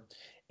double R.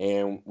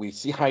 And we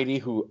see Heidi,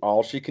 who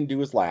all she can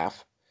do is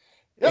laugh.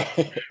 Yep.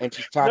 And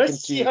she's talking nice to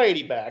see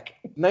Heidi back.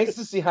 Nice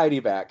to see Heidi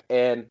back.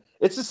 And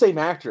it's the same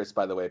actress,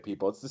 by the way,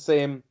 people. It's the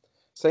same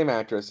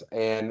actress.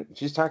 And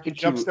she's talking to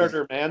jumpstart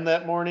her man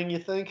that morning, you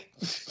think?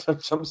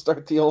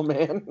 Jumpstart the old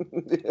man?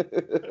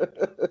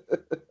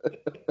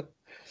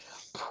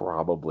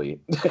 Probably.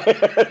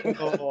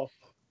 Oh.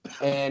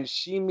 And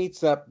she's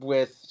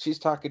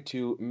talking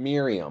to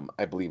Miriam,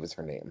 I believe is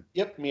her name.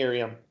 Yep,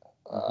 Miriam.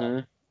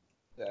 Mm-hmm.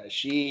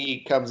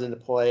 She comes into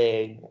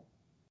play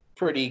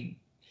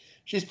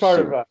she's part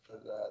of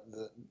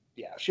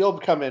she'll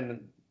come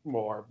in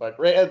more, but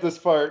right at this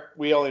part,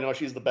 we only know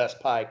she's the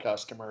best pie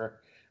customer.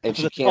 And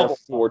she can't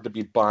afford to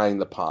be buying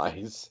the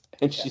pies.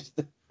 And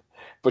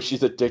but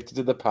she's addicted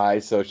to the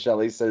pies, so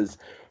Shelley says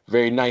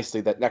very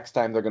nicely that next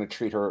time they're going to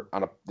treat her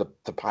on the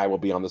pie will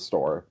be on the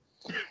store.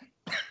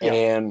 Yeah.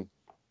 And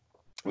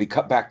we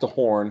cut back to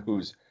Horn,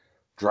 who's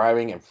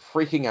driving and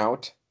freaking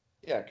out.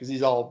 Yeah, because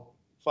he's all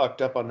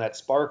fucked up on that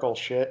sparkle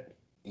shit.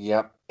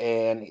 Yep.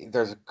 And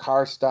there's a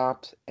car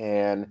stopped,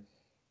 and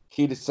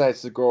he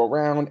decides to go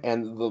around,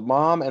 and the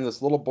mom and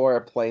this little boy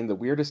are playing the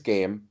weirdest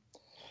game.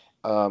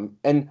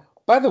 And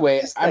by the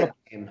way,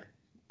 Game?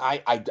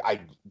 I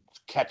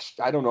catch,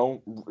 I don't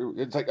know.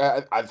 It's like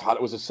I thought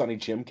it was a Sonny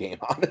Jim game,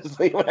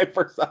 honestly, when I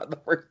first saw it the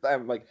first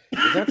time. I'm like,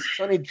 is that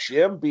Sonny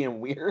Jim being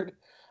weird?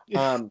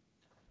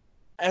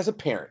 As a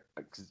parent,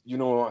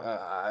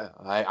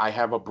 I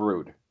have a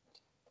brood.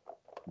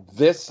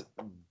 This,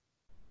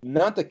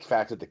 not the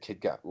fact that the kid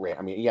got ran.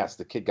 I mean, yes,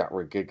 the kid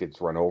gets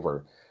run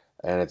over,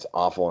 and it's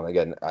awful. And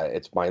again,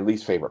 it's my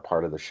least favorite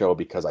part of the show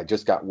because I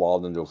just got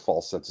lulled into a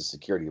false sense of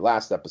security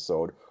last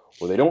episode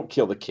where they don't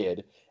kill the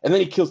kid, and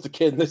then he kills the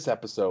kid in this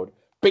episode.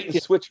 Bait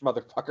and switch,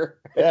 motherfucker.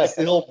 Yes,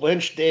 the old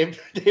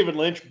David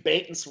Lynch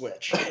bait and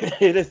switch.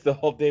 It is the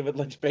whole David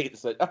Lynch bait and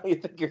switch. Oh, you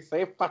think you're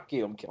safe? Fuck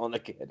you, I'm killing the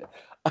kid.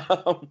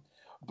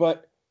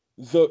 But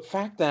the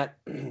fact that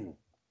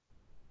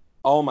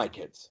all my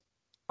kids,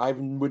 I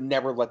would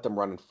never let them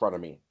run in front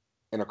of me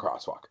in a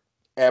crosswalk.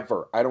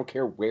 Ever. I don't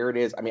care where it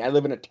is. I mean, I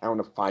live in a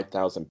town of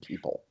 5,000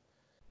 people.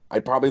 I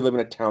probably live in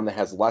a town that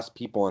has less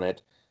people in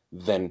it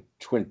than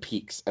Twin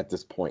Peaks at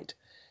this point.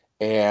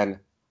 And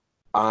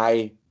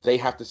they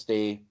have to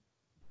stay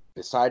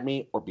beside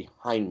me or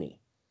behind me.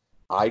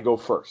 I go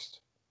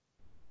first.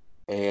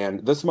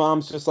 And this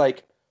mom's just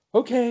like,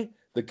 okay.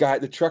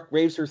 The truck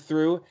raves her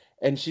through,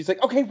 and she's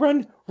like, okay,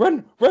 run,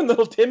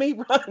 little Timmy,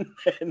 run.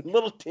 And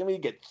little Timmy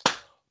gets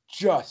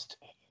just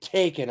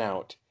taken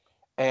out.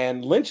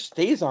 And Lynch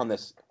stays on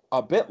this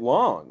a bit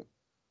long.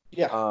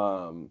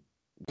 Yeah.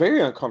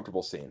 Very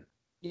uncomfortable scene.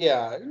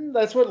 Yeah,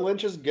 that's what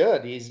Lynch is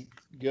good. He's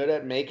good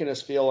at making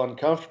us feel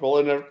uncomfortable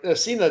in a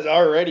scene that's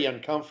already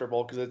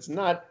uncomfortable because it's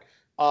not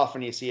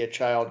often you see a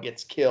child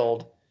gets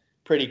killed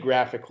pretty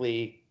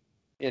graphically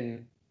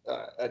in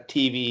a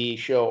TV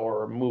show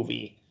or a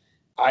movie.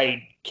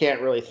 I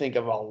can't really think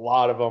of a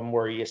lot of them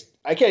where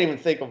I can't even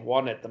think of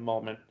one at the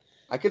moment.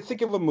 I could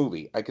think of a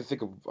movie. I can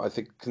think of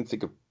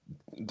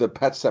the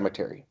Pet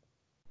Sematary.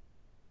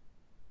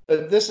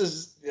 But this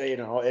is,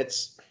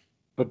 it's.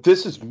 But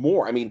this is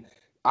more. I mean,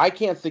 I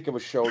can't think of a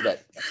show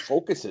that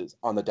focuses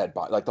on the dead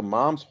body. Like the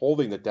mom's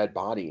holding the dead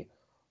body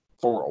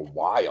for a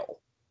while.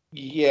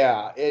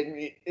 Yeah,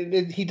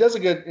 he does a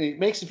good. It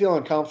makes you feel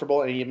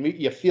uncomfortable, and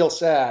you feel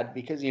sad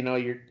because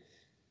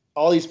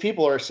all these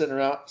people are standing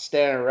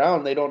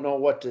around. They don't know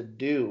what to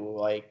do.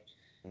 Like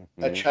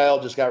a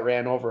child just got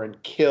ran over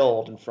and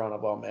killed in front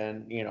of them,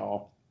 and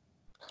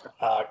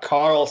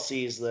Carl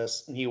sees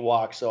this and he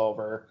walks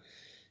over,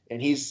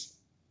 and he's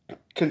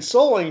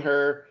consoling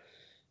her.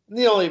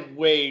 The only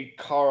way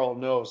Carl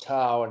knows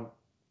how, and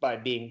by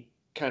being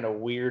kind of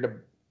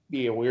weird,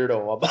 be a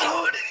weirdo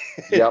about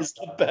it, is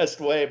the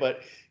best way. But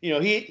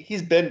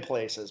he's been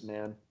places,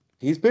 man.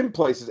 He's been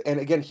places, and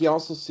again, he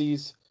also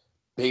sees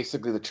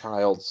basically the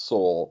child's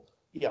soul.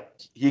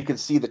 Yep. He can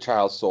see the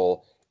child's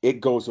soul.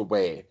 It goes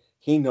away.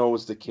 He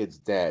knows the kid's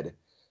dead,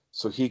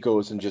 so he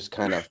goes and just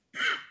kind of.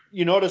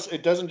 You notice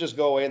it doesn't just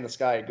go away in the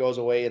sky; it goes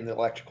away in the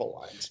electrical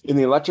lines. In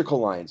the electrical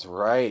lines,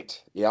 right?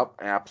 Yep,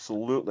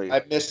 absolutely.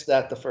 I missed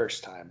that the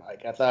first time.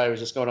 Like I thought it was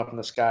just going up in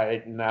the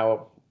sky.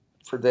 Now,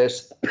 for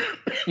this,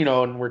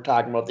 and we're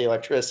talking about the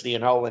electricity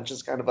and how Lynch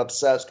is kind of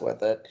obsessed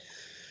with it.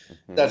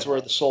 Mm-hmm. That's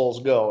where the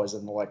souls go, is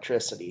in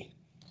electricity.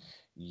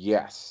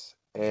 Yes,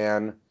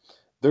 and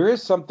there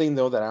is something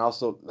though that I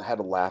also had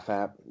to laugh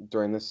at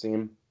during this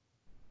scene,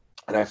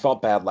 and I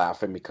felt bad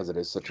laughing because it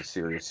is such a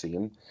serious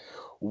scene.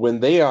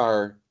 When they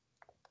are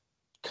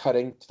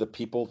cutting to the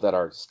people that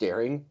are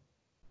staring,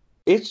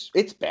 it's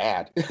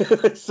bad.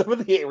 Some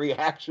of the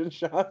reaction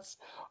shots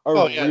are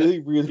really,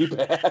 really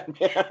bad,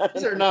 man.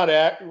 These are not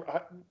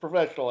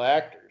professional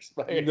actors.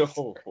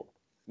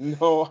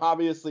 No,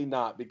 obviously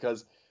not,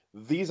 because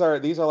these are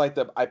like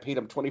I paid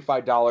them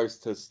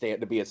 $25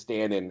 to be a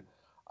stand-in,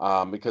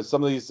 because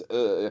some of these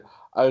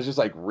I was just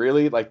like,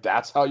 really, like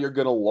that's how you're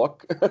gonna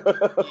look?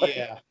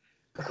 Yeah.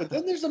 But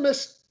then there's a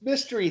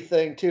mystery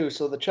thing too.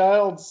 So the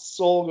child's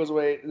soul goes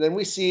away. Then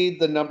we see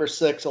the number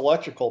 6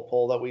 electrical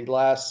pole that we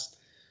last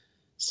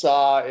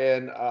saw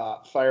in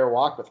Fire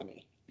Walk with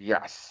Me.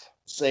 Yes.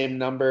 Same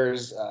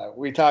numbers.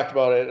 We talked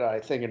about it,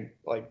 I think, in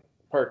like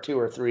part 2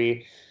 or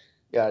 3.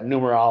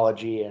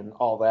 Numerology and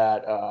all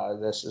that.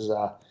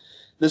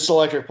 This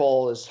electric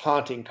pole is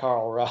haunting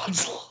Carl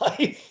Rod's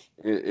life.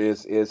 It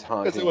is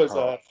haunting. Because it was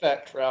a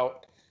fat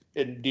trout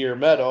in Deer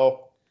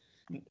Meadow.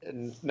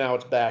 And now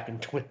it's back in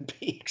Twin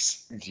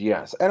Peaks.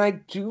 Yes, and I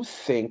do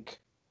think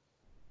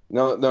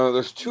no.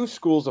 There's 2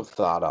 schools of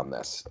thought on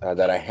this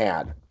that I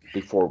had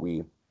before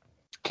we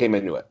came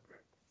into it.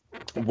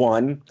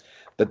 One,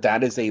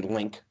 that is a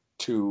link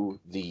to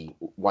the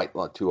White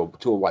to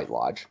a White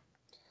Lodge,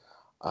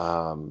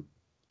 but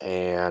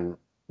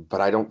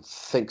I don't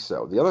think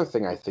so. The other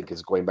thing I think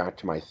is going back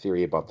to my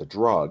theory about the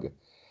drug,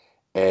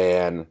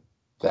 and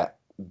that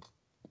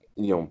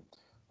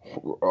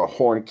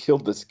Horn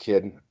killed this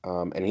kid,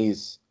 and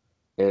he's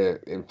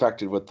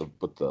infected with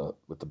the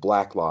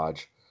Black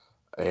Lodge,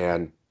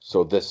 and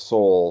so this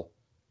soul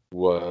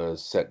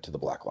was sent to the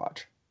Black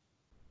Lodge.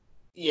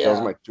 Yeah, those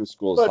are my 2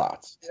 schools of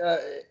thoughts.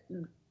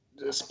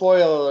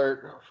 Spoiler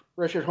alert: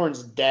 Richard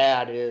Horn's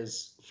dad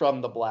is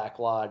from the Black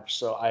Lodge,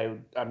 so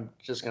I'm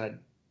just gonna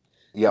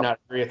Yep. not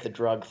agree with the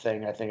drug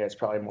thing. I think it's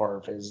probably more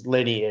of his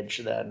lineage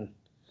than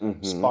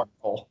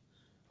Sparkle.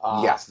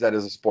 Yes, that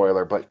is a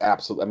spoiler, but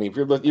absolutely. I mean,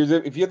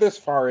 if you're this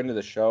far into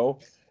the show,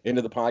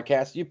 into the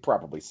podcast, you've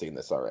probably seen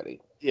this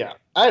already. Yeah,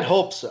 I'd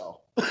hope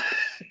so.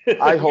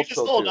 I hope we just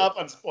so hold too. up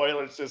on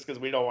spoilers just because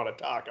we don't want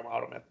to talk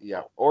about them.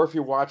 Yeah, or if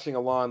you're watching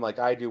along like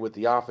I do with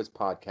the Office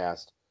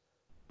podcast,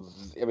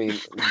 I mean,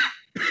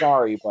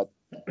 sorry, but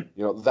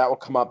that will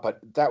come up. But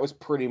that was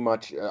pretty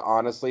much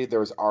honestly,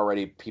 there was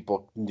already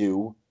people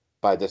knew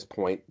by this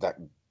point that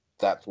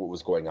that's what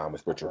was going on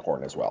with Richard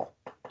Horn as well.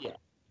 Yeah.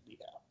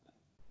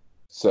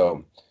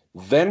 So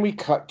then we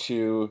cut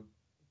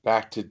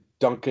back to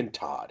Duncan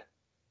Todd.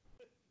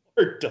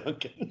 Or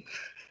Duncan.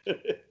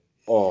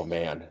 Oh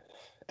man,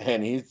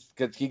 and he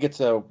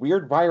gets a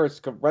weird virus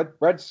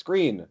red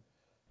screen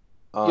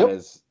on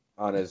his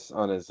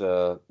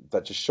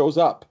that just shows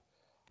up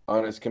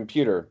on his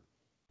computer,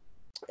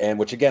 and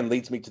which again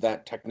leads me to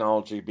that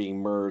technology being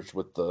merged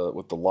with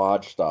the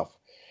lodge stuff,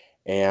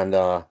 and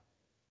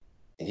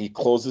he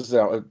closes it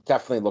out. It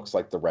definitely looks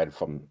like the red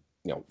from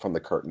the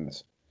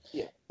curtains.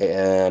 Yeah.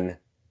 And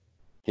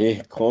he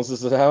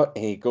closes it out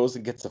and he goes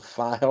and gets a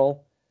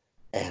file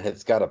and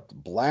it's got a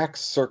black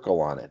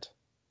circle on it.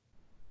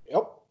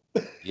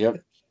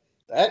 Yep.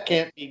 That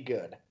can't be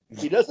good.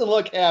 He doesn't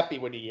look happy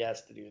when he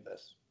has to do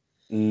this.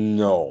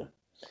 No,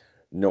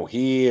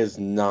 he is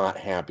not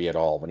happy at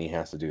all when he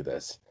has to do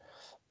this.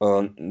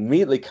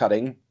 Immediately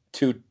cutting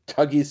to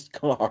Dougie's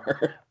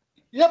car.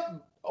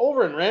 Yep,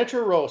 over in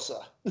Rancho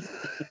Rosa.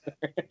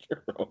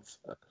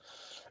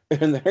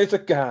 And there's a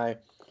guy.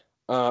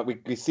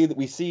 We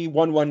see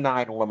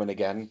 119 woman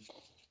again,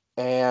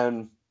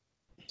 and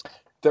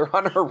they're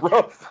on her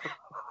roof.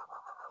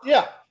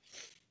 Yeah.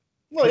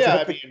 Well,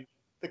 yeah. I mean,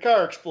 the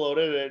car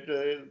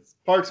exploded.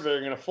 Parts of it are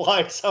going to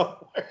fly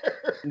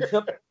somewhere.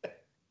 Yep.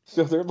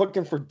 So they're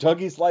looking for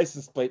Dougie's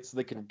license plate so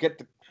they can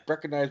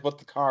recognize what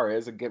the car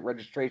is and get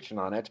registration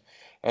on it,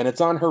 and it's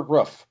on her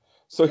roof.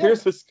 So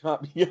here's this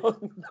cop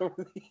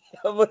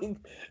yelling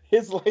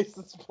his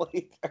license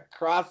plate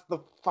across the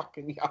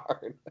fucking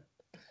yard.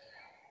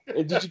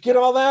 Did you get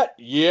all that?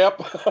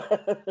 Yep.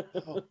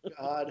 Oh,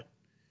 God.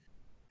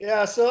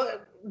 Yeah, so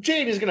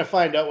Jane is going to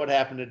find out what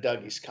happened to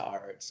Dougie's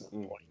car at some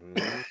point.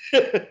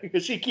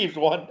 Because she keeps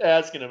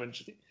asking him, and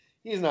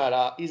he's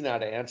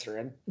not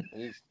answering.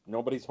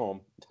 Nobody's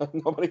home.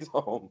 Nobody's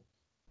home.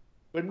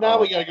 But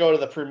now we got to go to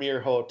the Premier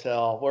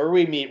Hotel, where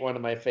we meet one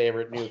of my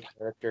favorite new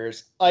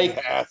characters, Ike.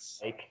 Yes.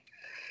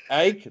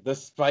 Ike the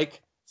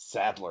Spike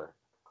Sadler.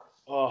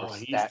 Oh,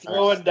 he's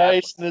throwing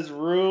dice in his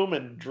room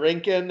and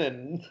drinking,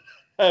 and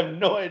I have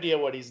no idea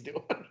what he's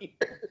doing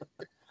here.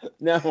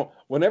 Now,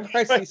 whenever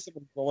I see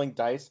someone rolling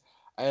dice,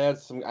 I had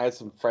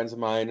some friends of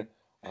mine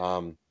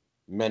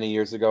many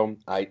years ago.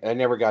 I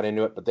never got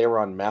into it, but they were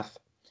on meth,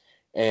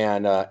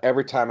 and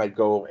every time I'd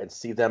go and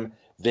see them,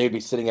 they'd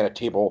be sitting at a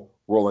table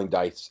rolling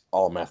dice,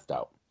 all methed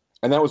out.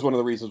 And that was one of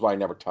the reasons why I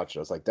never touched it.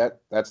 I was like,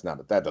 that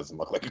doesn't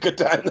look like a good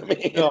time to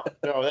me. No,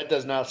 that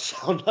does not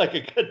sound like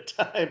a good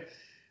time.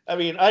 I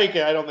mean, Ike,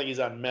 I don't think he's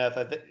on meth.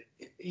 I think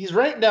he's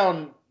writing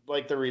down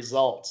like the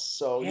results.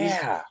 So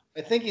yeah,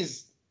 I think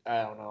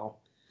I don't know,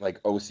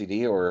 like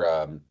OCD or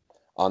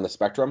on the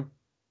spectrum,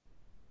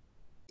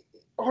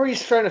 or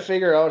he's trying to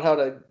figure out how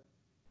to,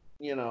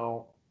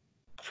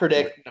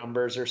 predict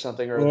numbers or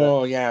something. Or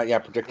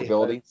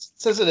predictability.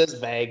 Since it is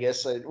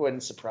Vegas, it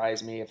wouldn't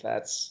surprise me if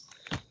that's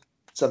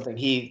something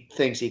he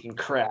thinks he can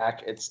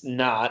crack. It's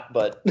not,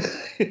 but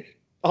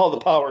all the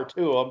power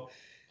to him.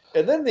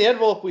 And then the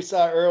envelope we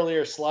saw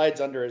earlier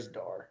slides under his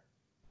door.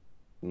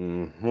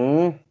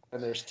 Mm-hmm.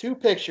 And there's two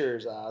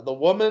pictures. The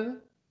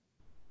woman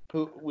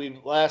who we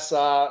last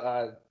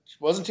saw, she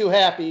wasn't too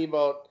happy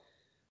about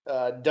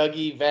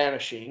Dougie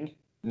vanishing.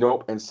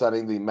 Nope, and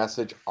setting the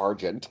message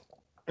Argent.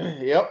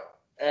 Yep.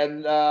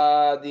 And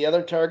the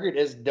other target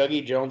is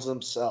Dougie Jones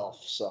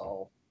himself.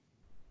 So,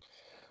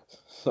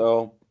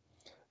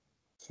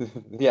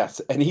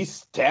 yes, and he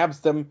stabs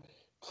them,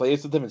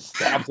 plays with them, and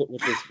stabs it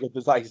with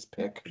his ice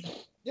pick.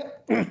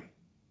 Yep.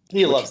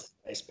 He loves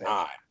the ice pick.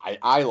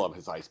 I love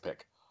his ice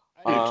pick.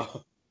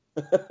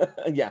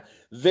 Yeah,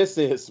 this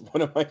is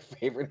one of my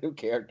favorite new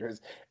characters,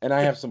 and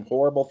I have some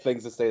horrible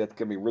things to say that's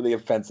going to be really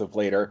offensive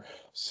later.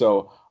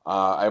 So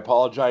I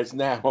apologize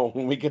now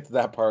when we get to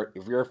that part.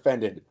 If you're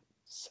offended,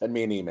 send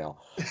me an email.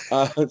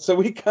 So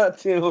we got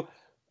to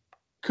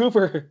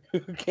Cooper, who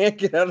can't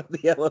get out of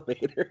the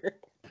elevator.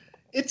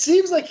 It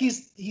seems like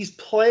he's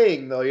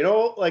playing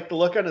though, like the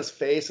look on his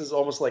face is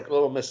almost like a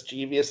little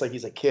mischievous, like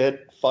he's a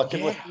kid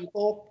fucking with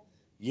people.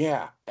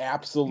 Yeah,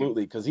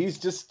 absolutely. Because he's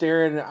just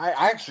staring.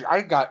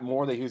 I got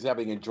more that he was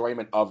having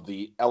enjoyment of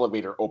the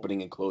elevator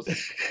opening and closing.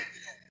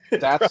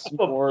 That's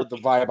more the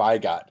vibe I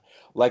got.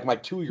 Like my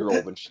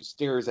 2-year-old, when she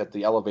stares at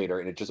the elevator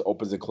and it just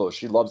opens and closes.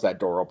 She loves that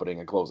door opening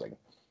and closing.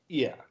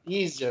 Yeah,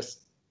 he's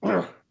just,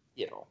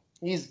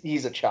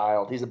 he's a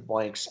child. He's a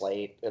blank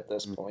slate at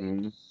this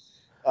point.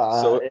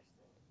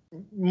 Mm-hmm.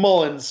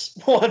 Mullins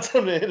wants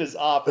him in his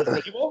office,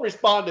 but he won't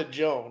respond to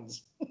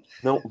Jones.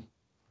 Nope.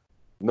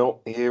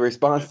 Nope. He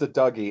responds to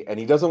Dougie, and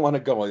he doesn't want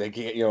to go. They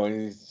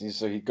can't,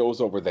 so he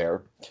goes over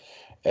there,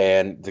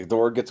 and the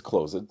door gets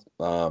closed.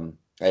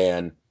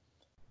 And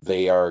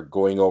they are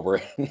going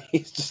over, and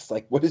he's just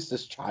like, "What is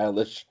this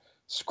childish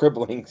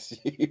scribblings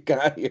you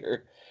got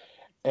here?"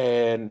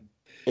 And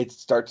it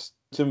starts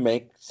to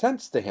make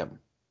sense to him.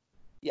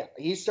 Yeah,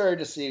 he started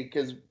to see,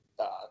 because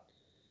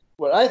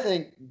what I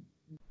think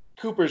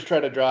Cooper's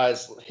trying to draw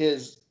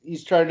is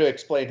he's trying to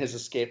explain his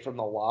escape from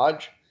the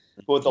lodge.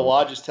 But what the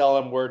lodge is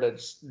telling him where to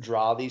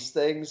draw these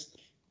things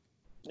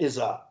is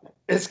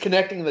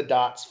connecting the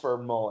dots for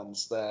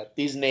Mullins, that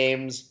these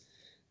names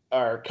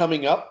are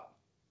coming up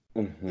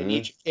in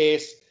each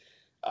case.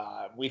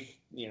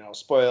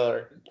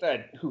 Spoiler,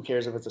 who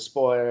cares if it's a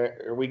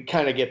spoiler? We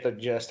kind of get the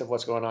gist of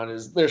what's going on.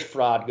 Is there's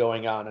fraud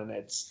going on, and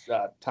it's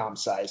Tom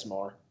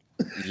Sizemore.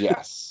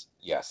 Yes.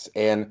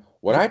 And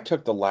what I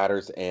took the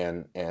ladders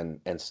and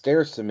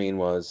stairs to mean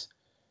was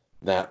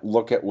that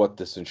look at what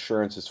this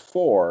insurance is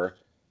for.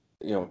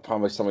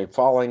 Probably somebody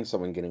falling,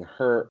 someone getting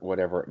hurt,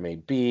 whatever it may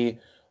be,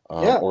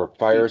 or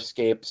fire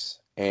escapes,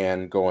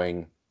 and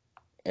going,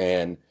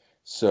 and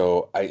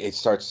so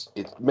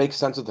it makes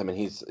sense with him, and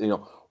he's,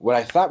 what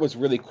I thought was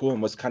really cool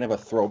and was kind of a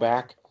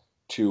throwback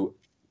to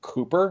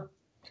Cooper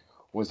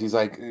was he's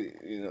like,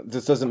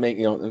 this doesn't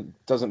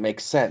make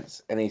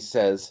sense, and he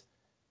says,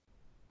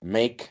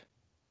 make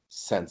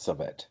sense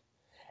of it,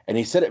 and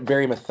he said it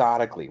very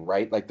methodically,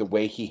 right? Like the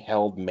way he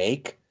held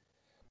make.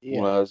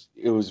 Yeah.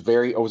 It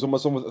was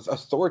almost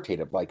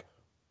authoritative. Like,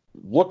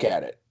 look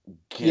at it,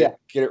 get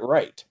it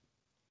right.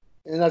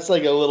 And that's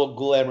like a little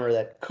glimmer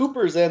that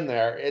Cooper's in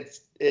there.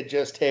 It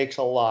just takes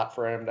a lot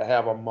for him to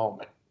have a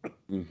moment.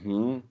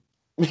 Mm-hmm.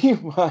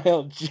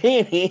 Meanwhile,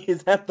 Janie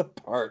is at the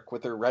park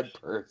with her red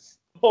purse.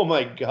 Oh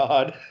my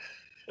God.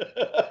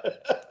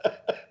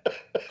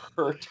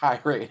 Her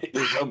tirade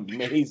is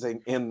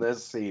amazing in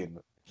this scene.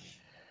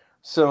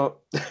 So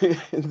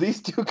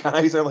these two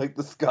guys are like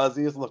the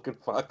scuzziest looking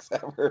fucks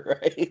ever,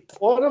 right?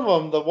 One of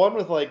them, the one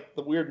with like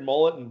the weird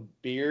mullet and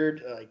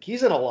beard, like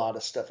he's in a lot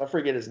of stuff. I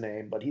forget his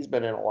name, but he's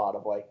been in a lot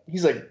of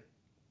he's like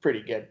pretty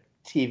good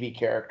TV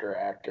character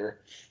actor.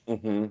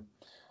 Mm-hmm.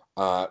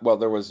 Well,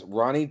 there was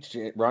Ronnie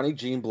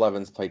Jean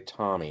Blevins played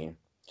Tommy,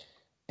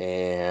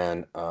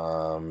 and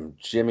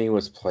Jimmy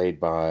was played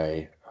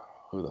by,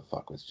 who the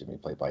fuck was Jimmy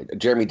played by?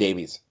 Jeremy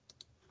Davies.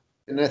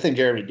 And I think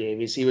Jeremy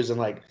Davies, he was in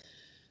like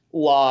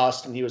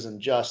Lost, and he was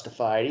in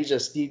Justified.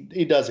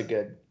 He does a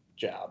good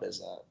job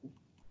as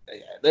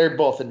they're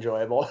both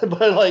enjoyable. But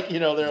they're like,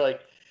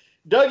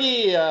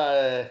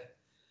 Dougie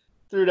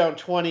threw down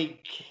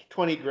 20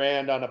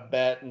 grand on a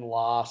bet and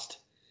lost,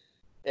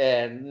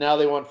 and now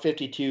they want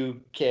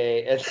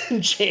 $52K, and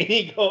then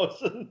Janie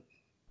goes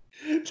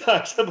and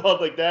talks about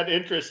like that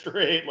interest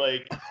rate,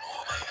 like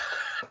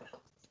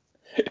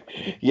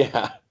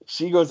yeah.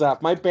 She goes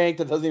off, my bank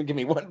that doesn't even give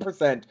me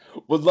 1%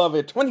 would love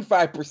it,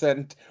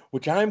 25%,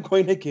 which I'm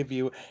going to give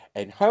you.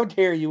 And how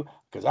dare you,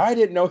 because I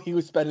didn't know he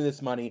was spending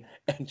this money.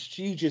 And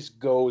she just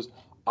goes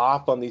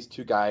off on these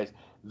two guys.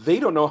 They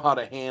don't know how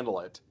to handle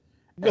it.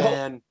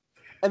 No.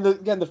 And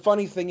the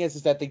funny thing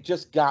is that they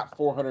just got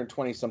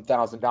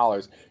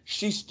 $420,000.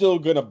 She's still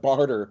going to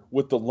barter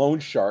with the loan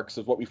sharks,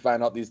 is what we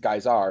find out these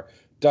guys are.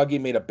 Dougie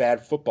made a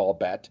bad football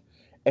bet,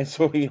 and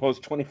so he owes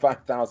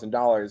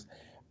 $25,000.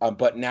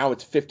 But now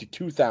it's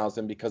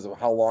 $52,000 because of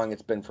how long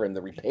it's been for him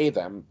to repay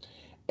them,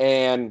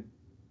 and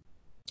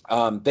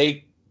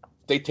they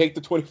take the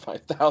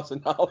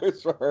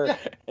 $25,000 for her. Yeah.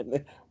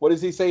 And what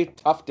does he say?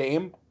 Tough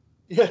dame.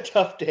 Yeah,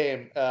 tough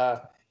dame.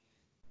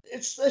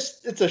 It's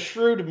a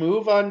shrewd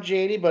move on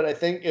Janie, but I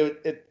think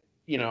it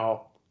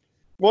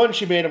one,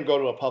 she made him go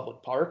to a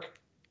public park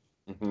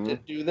to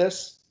do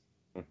this,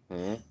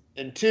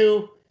 and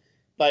two,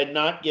 by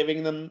not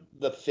giving them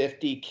the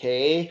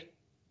 $50K.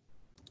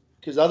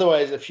 Because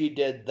otherwise, if she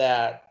did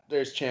that,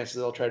 there's chances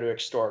they'll try to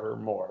extort her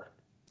more.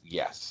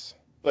 Yes.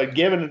 But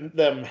giving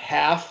them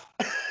half,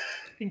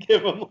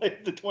 give them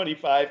like the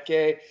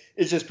 $25K,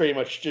 is just pretty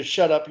much just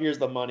shut up, here's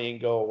the money,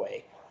 and go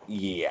away.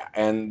 Yeah,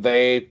 and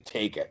they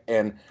take it.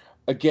 And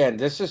again,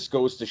 this just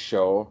goes to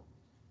show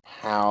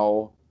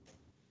how,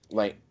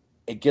 like,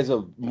 it gives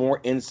a more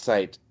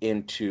insight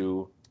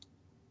into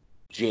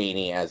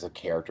Janie as a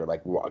character.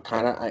 Like, I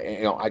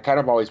kind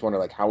of always wonder,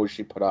 like, how was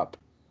she put up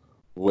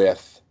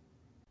with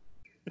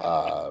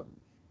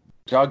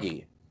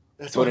Dougie?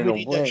 That's why we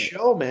need that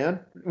show, man.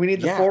 We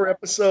need the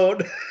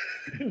 4-episode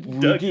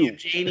Dougie and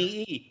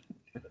Janie E.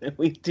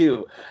 We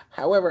do.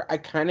 However, I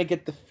kind of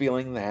get the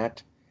feeling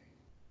that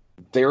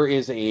there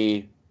is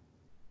a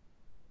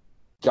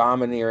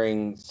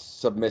domineering,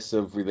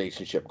 submissive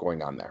relationship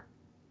going on there.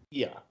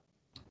 Yeah.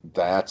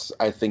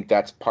 I think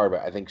that's part of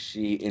it. I think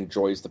she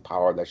enjoys the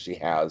power that she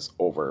has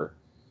over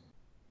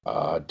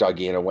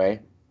Dougie in a way.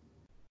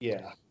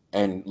 Yeah.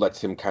 And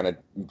lets him kind of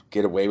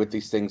get away with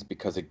these things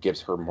because it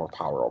gives her more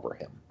power over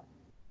him.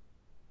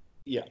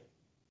 Yeah.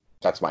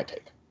 That's my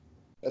take.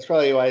 That's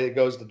probably why it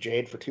goes to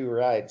Jade for 2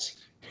 rides.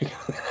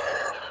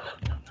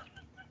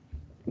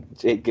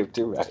 Jake, give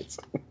 2 rides.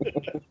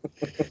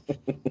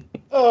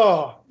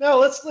 Oh, now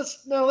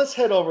let's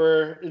head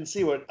over and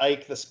see what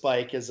Ike the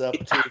Spike is up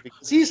to,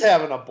 because he's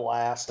having a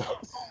blast.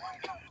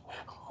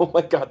 Oh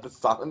my God, the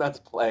song that's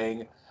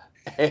playing,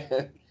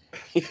 and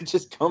he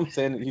just comes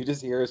in and you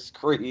just hear a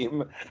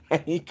scream,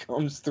 and he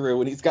comes through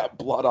and he's got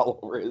blood all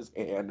over his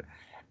hand,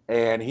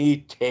 and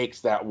he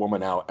takes that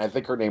woman out. I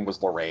think her name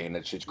was Lorraine,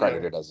 and she's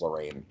credited as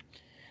Lorraine.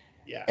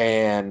 Yeah.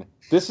 And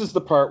this is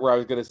the part where I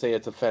was going to say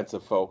it's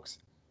offensive, folks.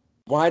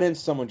 Why didn't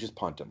someone just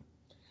punt him?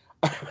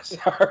 I'm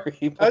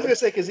sorry. I was gonna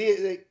say, because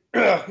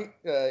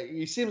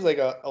he seems like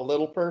a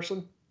little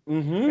person.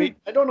 Mm-hmm.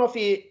 I don't know if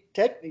he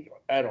technically.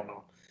 I don't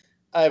know.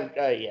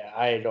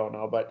 I don't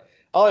know. But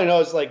all I know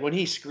is, like, when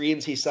he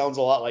screams, he sounds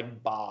a lot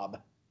like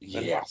Bob.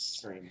 Yes.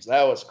 Screams.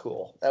 That was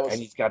cool. And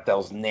he's got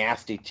those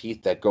nasty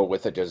teeth that go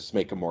with it to just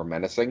make him more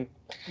menacing.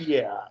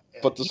 Yeah.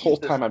 But this whole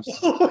time when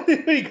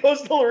he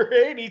goes to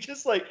Lorraine, he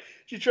just, like,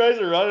 she tries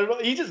to run him.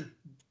 He just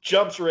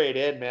jumps right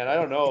in, man. I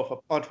don't know if a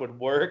punt would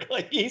work.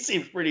 Like, he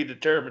seems pretty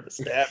determined to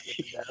stab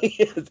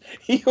him.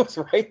 He goes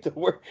right to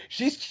work.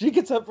 She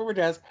gets up from her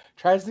desk,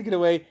 tries to get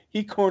away.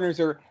 He corners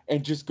her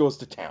and just goes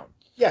to town.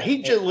 Yeah,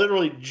 he just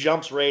literally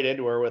jumps right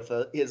into her with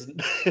his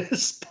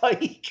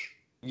spike.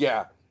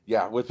 Yeah,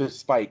 with his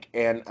spike,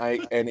 and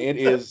it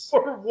is.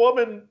 Poor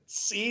woman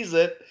sees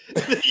it,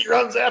 and he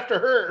runs after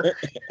her.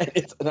 And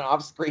it's an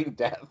off-screen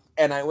death,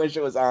 and I wish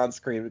it was on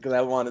screen because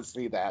I want to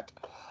see that.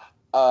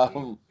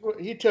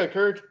 He took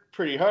her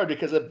pretty hard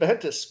because it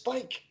bent his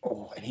spike.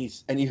 Oh,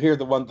 and you hear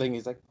the one thing,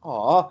 he's like,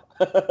 "Aw."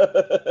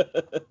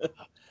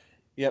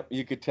 Yep,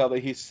 you could tell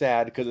that he's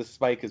sad because his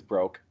spike is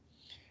broke,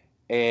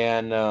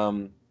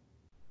 and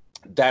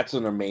that's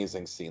an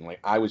amazing scene.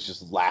 Like, I was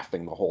just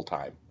laughing the whole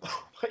time.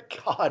 Oh my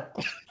God.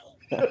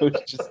 I was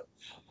just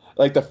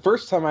like, the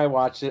first time I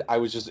watched it, I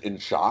was just in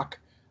shock.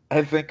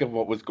 I think of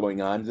what was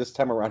going on. This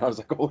time around, I was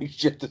like, "Holy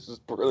shit, this is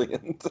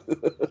brilliant!"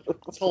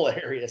 It's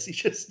hilarious.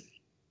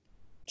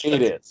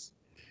 It is.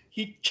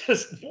 He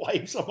just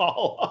wipes them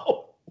all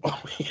out.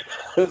 Oh,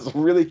 it's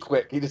really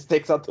quick. He just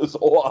takes out this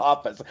whole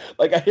office.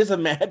 Like, I just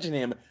imagine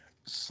him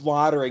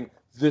slaughtering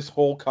this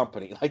whole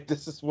company. Like,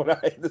 this is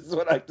what Ike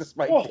the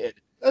Spike did.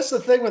 That's the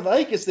thing with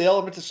Ike, is the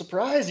element of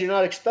surprise. You're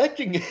not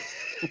expecting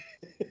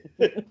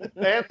it.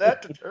 Man,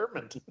 that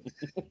determined.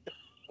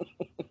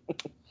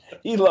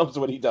 He loves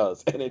what he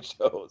does, and it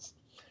shows.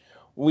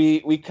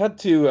 We cut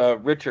to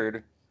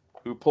Richard,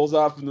 who pulls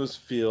off in this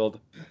field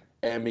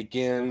and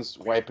begins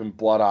wiping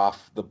blood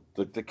off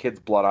the kid's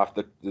blood off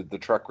the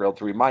truck rail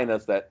to remind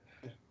us that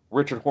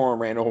Richard Horn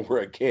ran over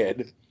a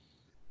kid.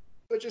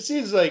 Which it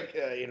seems like,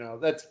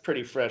 that's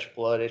pretty fresh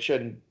blood. It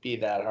shouldn't be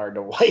that hard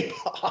to wipe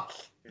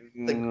off.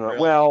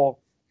 Well,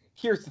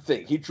 here's the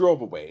thing. He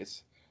drove a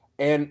ways,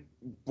 and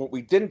what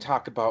we didn't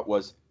talk about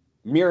was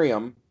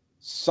Miriam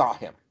saw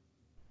him.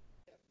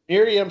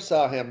 Miriam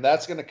saw him.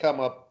 That's going to come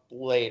up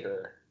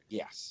later.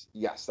 Yes,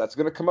 that's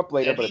going to come up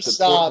later. And but he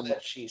saw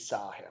that she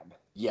saw him.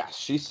 Yes,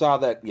 she saw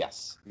that.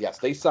 Yes,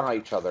 they saw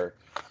each other,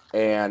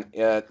 and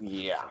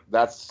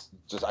that's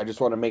just. I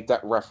just want to make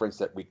that reference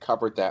that we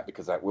covered that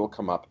because that will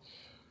come up.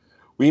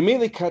 We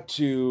immediately cut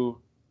to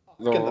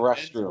the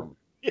restroom.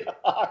 Yeah,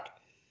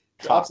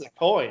 drops a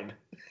coin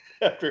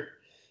after.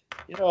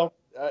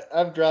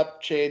 I've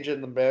dropped change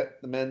in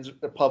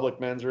the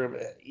public men's room.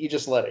 You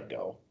just let it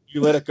go.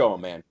 You let it go,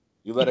 man.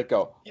 You let it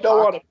go. You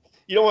don't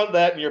want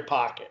that in your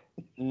pocket.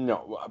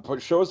 No, but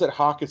it shows that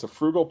Hawk is a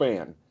frugal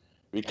man,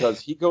 because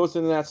he goes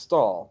into that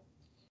stall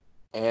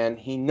and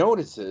he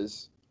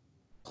notices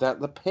that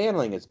the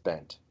paneling is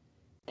bent,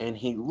 and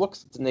he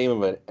looks at the name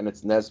of it, and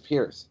it's Nez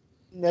Perce.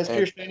 Nez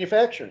Perce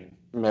Manufacturing.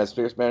 Nez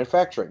Perce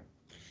Manufacturing,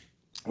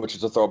 which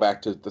is a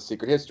throwback to The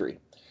Secret History.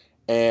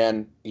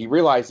 And he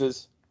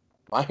realizes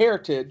my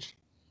heritage,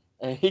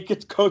 and he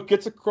gets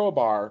a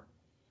crowbar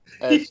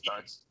and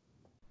starts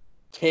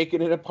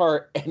taking it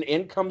apart, and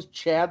in comes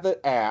Chad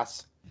the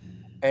ass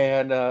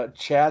and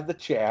Chad the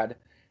Chad,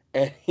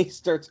 and he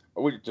starts.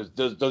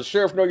 Does the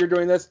sheriff know you're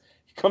doing this?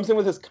 He comes in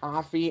with his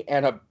coffee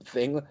and a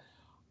thing.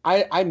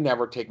 I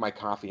never take my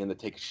coffee in to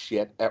take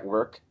shit at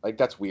work. Like,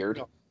 that's weird.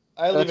 No,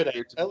 I leave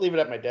it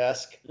at my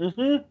desk.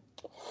 Mm-hmm.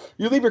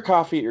 You leave your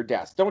coffee at your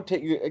desk. Don't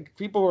take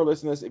people who are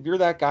listening to this. If you're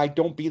that guy,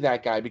 don't be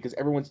that guy, because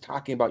everyone's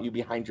talking about you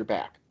behind your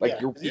back. Like,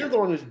 you're the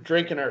one who's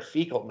drinking our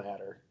fecal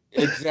matter.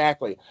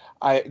 Exactly.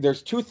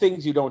 There's 2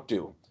 things you don't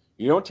do.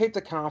 You don't take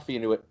the coffee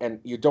into it,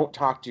 and you don't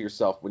talk to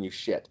yourself when you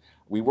shit.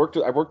 I worked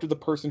with the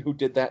person who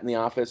did that in the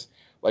office.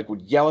 Like,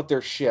 would yell at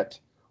their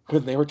shit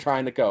when they were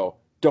trying to go.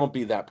 Don't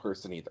be that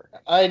person either.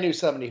 I knew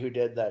somebody who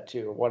did that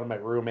too. One of my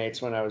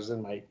roommates when I was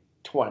in my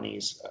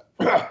 20s.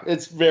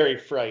 It's very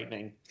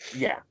frightening.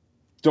 Yeah.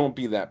 Don't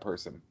be that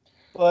person.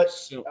 But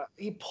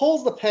he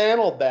pulls the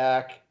panel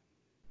back,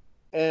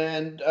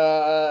 and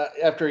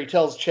after he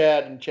tells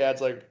Chad, and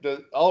Chad's like,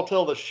 "I'll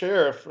tell the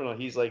sheriff." And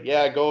he's like,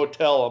 "Yeah, go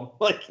tell him."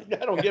 Like,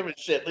 I don't give a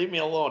shit. Leave me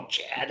alone,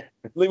 Chad.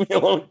 Leave me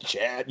alone,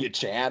 Chad. You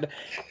Chad.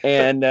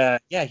 And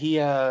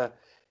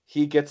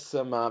he gets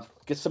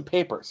some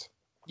papers.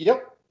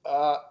 Yep.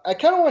 I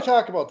kind of want to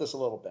talk about this a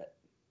little bit.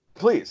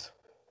 Please.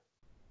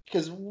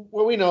 because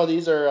what we know,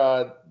 these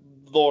are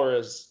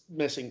Laura's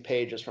missing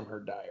pages from her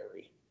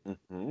diary.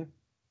 Mm-hmm.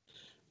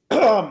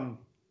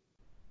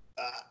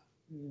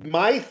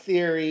 My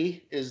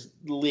theory is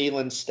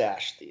Leland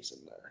stashed these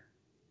in there.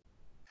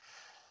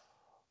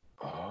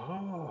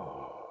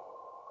 Oh.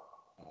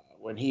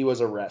 When he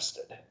was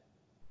arrested.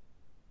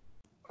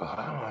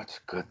 Oh, that's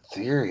a good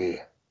theory.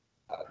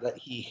 That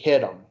he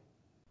hid them.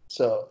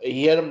 So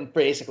he hid them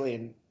basically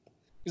in.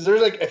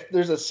 Because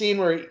there's a scene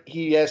where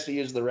he has to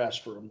use the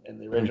restroom in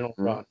the original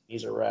run.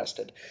 He's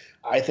arrested.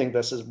 I think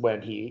this is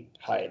when he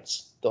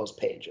hides those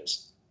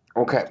pages.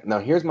 Okay, now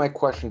here's my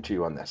question to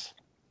you on this,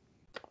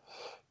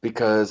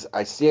 because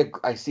I see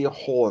a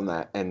hole in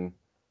that, and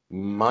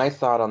my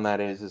thought on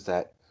that is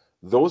that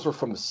those were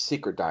from the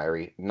secret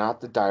diary, not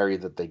the diary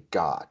that they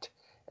got,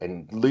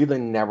 and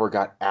Leland never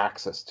got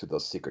access to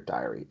those secret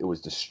diary. It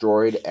was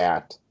destroyed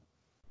at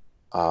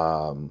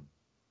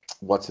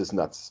what's his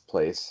nuts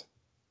place,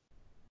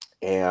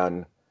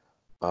 and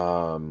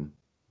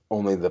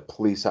only the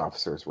police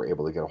officers were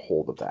able to get a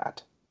hold of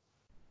that.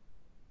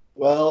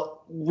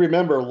 Well,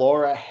 remember,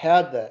 Laura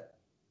had that.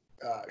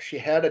 She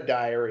had a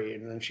diary,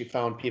 and then she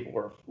found people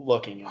were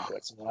looking into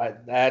it. So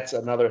that's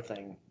another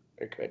thing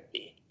it could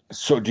be.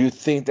 So do you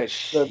think that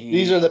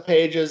these are the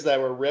pages that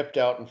were ripped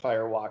out in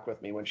Fire Walk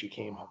with Me when she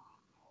came home?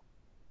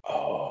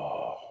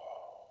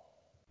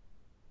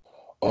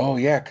 Oh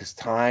yeah, because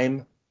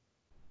time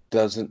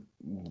doesn't,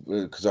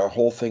 because our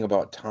whole thing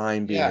about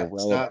time being irrelevant.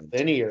 It's not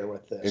linear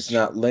with this. It's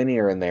not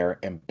linear in there,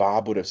 and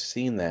Bob would have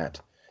seen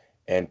that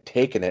and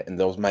taken it, and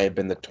those might have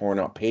been the torn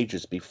out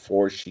pages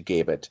before she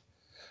gave it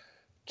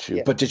to.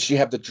 Yeah. But did she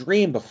have the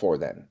dream before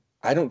then?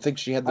 I don't think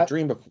she had the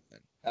dream before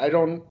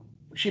then.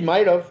 She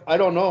might have. I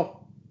don't know.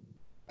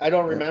 I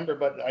don't remember,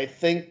 but I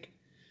think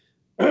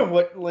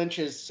what Lynch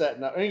is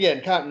setting up, and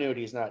again,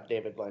 continuity is not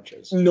David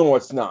Lynch's. No,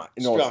 it's not.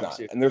 No, it's not.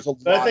 And there's a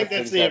lot. I think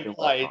that's the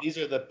implied. These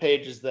are the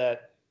pages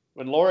that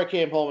when Laura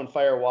came home in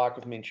Fire Walk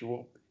with Me,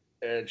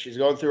 and she's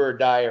going through her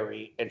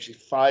diary, and she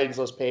finds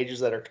those pages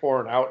that are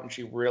torn out, and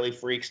she really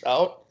freaks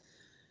out.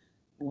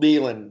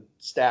 Leland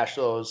stashed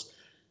those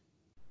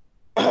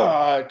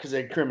because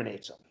it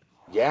incriminates him.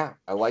 Yeah,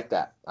 I like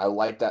that. I'm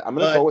going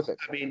to go with it.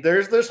 I mean,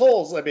 there's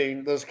holes. I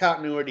mean, there's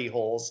continuity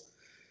holes.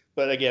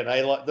 But again,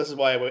 this is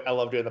why I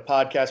love doing the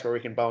podcast where we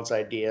can bounce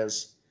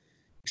ideas.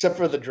 Except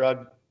for the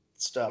drug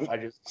stuff,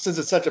 since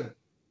it's such a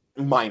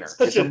minor,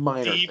 it's a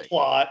minor deep thing.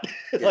 Plot.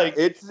 Yeah, like,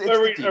 it's are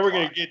we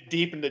going to get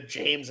deep into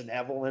James and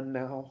Evelyn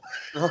now?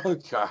 Oh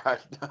God,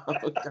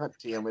 no, God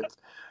damn it,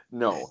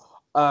 no.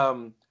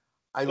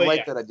 I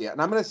like that idea,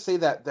 and I'm going to say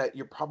that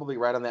you're probably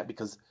right on that,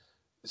 because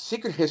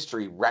Secret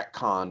History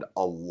retconned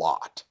a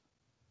lot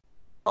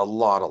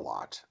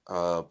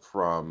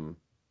from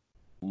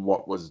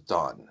what was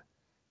done.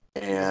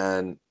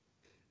 And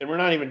we're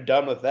not even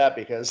done with that,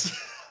 because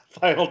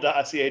Final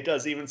Dossier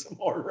does even some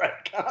more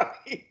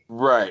retconning.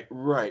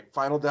 Right.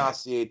 Final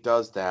Dossier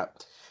does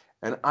that.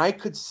 And I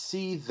could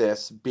see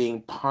this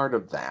being part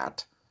of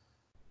that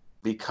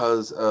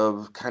because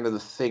of kind of the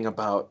thing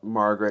about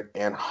Margaret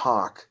and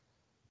Hawk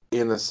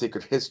in the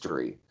Secret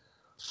History.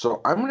 So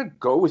I'm going to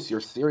go with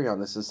your theory on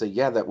this and say,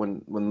 yeah, that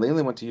when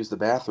Leland went to use the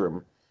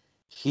bathroom,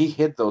 he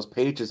hid those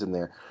pages in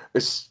there.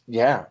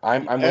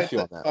 I'm with you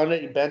on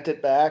that. He bent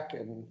it back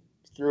and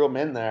threw them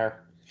in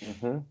there.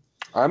 Mm-hmm.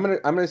 I'm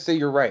gonna say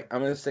you're right.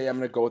 I'm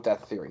gonna go with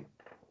that theory.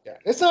 Yeah,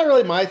 it's not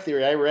really my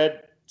theory. I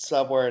read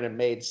somewhere and it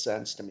made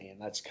sense to me,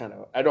 and that's kind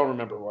of, I don't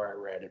remember where I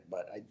read it,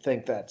 but I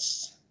think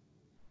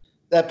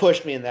that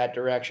pushed me in that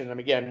direction. And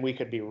again, we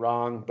could be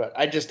wrong, but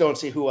I just don't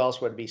see who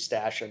else would be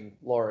stashing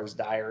Laura's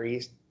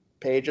diary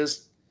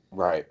pages.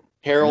 Right.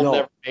 Harold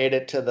never made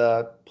it to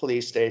the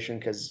police station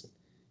because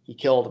he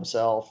killed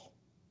himself.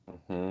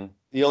 Mm-hmm.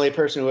 The only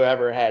person who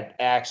ever had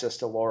access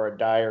to Laura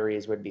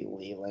diaries would be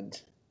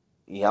Leland.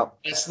 Yep.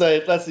 That's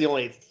the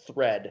only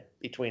thread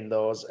between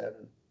those and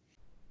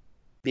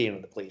being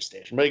at the police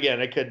station. But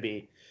again, it could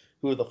be,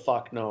 who the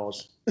fuck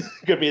knows? It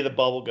could be the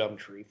bubblegum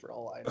tree for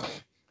all I know.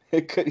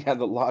 It could,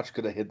 the lodge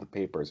could have hid the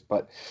papers,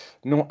 but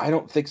no, I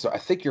don't think so. I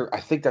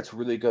think that's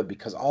really good,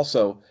 because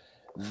also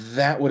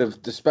that would have,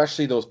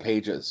 especially those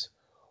pages,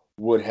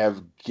 would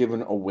have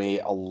given away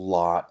a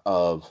lot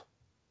of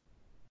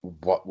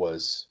what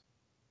was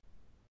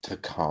to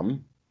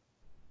come.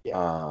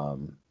 Yeah.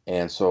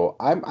 And so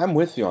I'm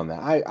with you on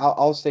that.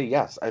 I'll say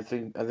yes. I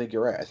think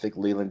you're right. I think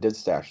Leland did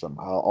stash them.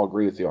 I'll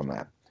agree with you on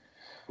that.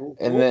 Cool.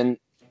 And then,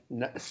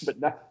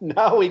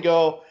 now we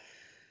go.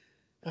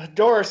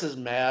 Doris is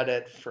mad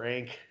at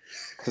Frank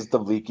because the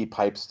leaky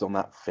pipe's still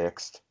not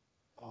fixed.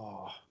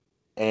 Oh.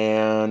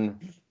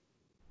 And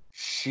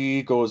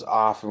she goes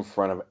off in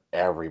front of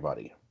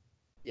everybody.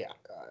 Yeah,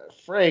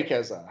 Frank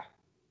has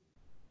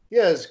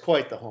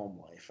quite the home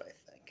life, I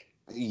think.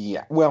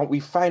 Yeah, well, we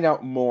find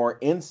out more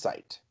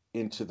insight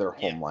into their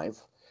home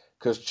life,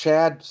 because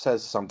Chad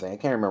says something. I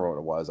can't remember what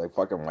it was. I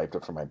fucking wiped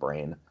it from my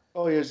brain.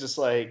 Oh, he was just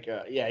like,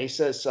 he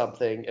says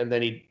something, and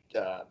then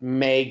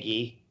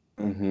Maggie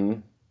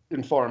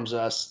informs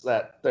us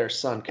that their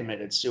son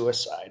committed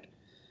suicide.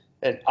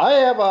 And I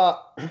have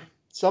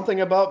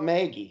something about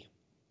Maggie.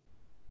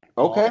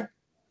 Okay.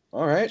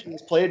 All right.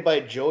 She's played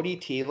by Jodie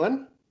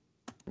Teelan.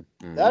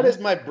 That Mhm. is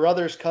my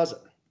brother's cousin.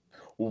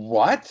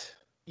 What?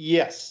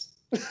 Yes.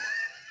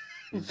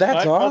 That's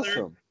My brother,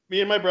 awesome.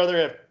 me and my brother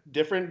have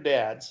different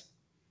dads.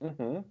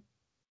 Hmm.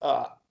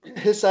 Uh,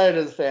 his side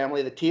of the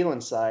family, the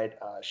Teelan side,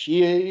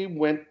 she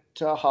went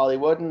to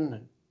Hollywood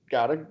and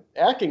got an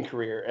acting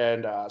career.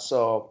 And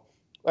so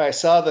when I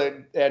saw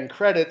the end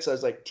credits, I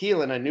was like,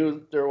 Teelan. I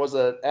knew there was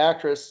an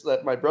actress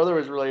that my brother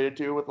was related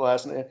to with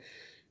last name,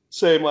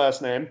 same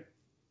last name.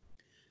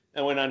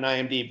 I went on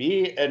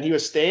IMDb, and he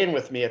was staying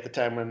with me at the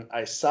time when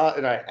I saw it,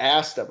 and I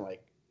asked him,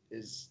 like,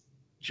 is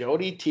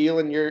Jodie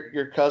Teelan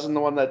your cousin, the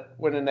one that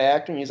went into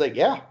acting? He's like,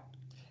 yeah.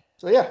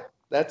 So yeah,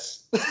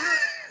 that's.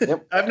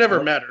 Yep. I've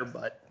never met her,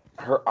 but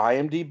Her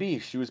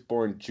IMDb, she was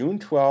born June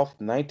 12th,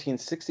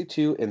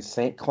 1962 in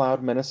St.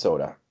 Cloud,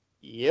 Minnesota.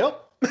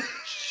 yep.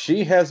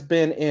 She has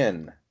been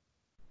in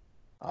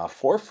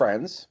Four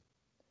Friends.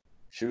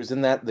 She was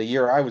in that the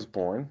year I was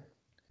born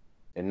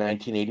in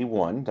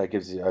 1981. That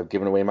gives you, I've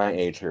given away my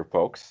age here,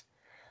 folks.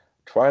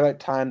 Twilight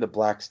Time, The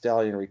Black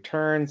Stallion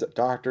Returns,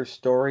 Doctor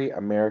Story,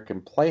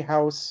 American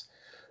Playhouse,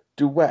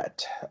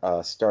 Duet,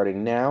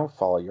 Starting Now,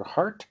 Follow Your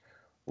Heart,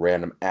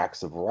 Random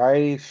Acts of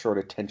Variety, Short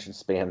Attention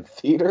Span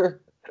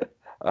Theater,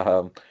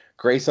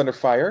 Grace Under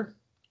Fire,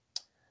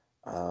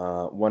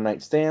 One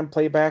Night Stand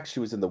Playback. She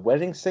was in The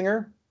Wedding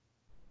Singer.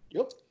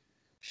 Yep.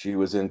 She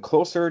was in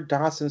Closer,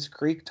 Dawson's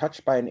Creek,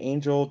 Touched by an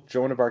Angel,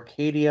 Joan of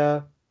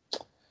Arcadia,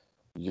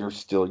 You're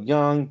Still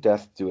Young,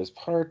 Death Do Us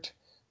Part,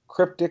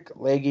 Cryptic,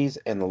 Leggies,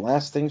 and the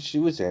last thing she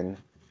was in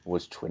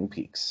was Twin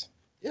Peaks.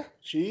 Yeah,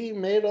 she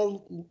made a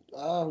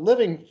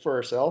living for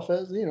herself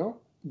as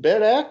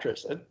bad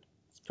actress.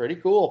 It's pretty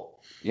cool.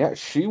 Yeah,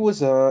 she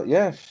was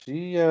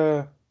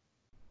yeah,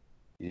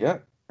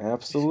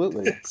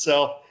 absolutely.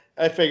 So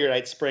I figured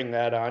I'd spring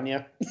that on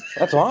you.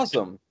 That's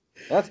awesome.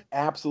 That's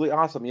absolutely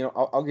awesome.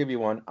 I'll give you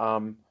one.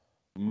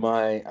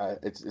 My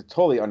it's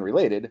totally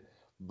unrelated,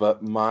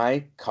 but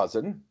my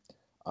cousin,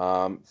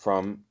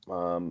 from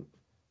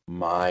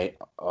my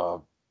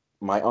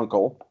my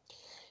uncle,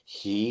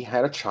 he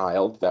had a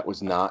child that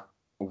was not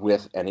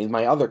with any of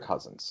my other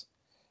cousins,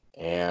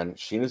 and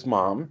she and his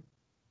mom,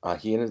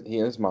 he and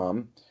his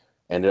mom,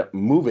 ended up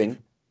moving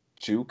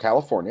to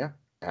California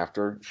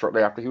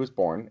shortly after he was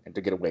born, and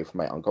to get away from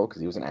my uncle because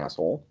he was an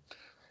asshole,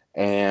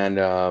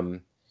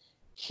 and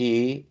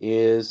he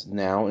is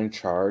now in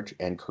charge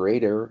and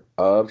creator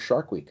of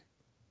Shark Week,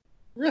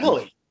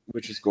 Really?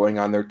 which is going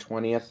on their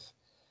 20th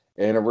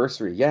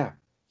anniversary. Yeah,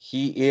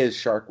 he is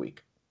Shark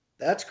Week.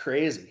 That's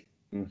crazy.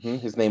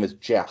 His name is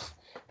Jeff,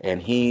 and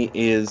he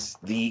is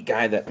the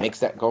guy that makes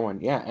that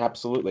going. Yeah,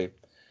 absolutely.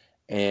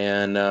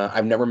 And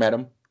I've never met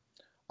him.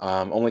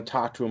 Only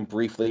talked to him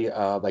briefly,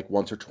 like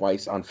once or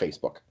twice on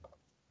Facebook.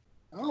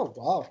 Oh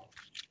wow.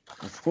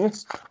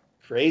 Mhm.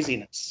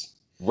 Craziness.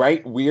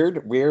 Right?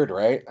 Weird,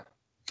 right?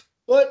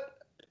 But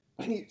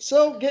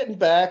so getting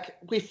back,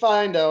 we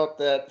find out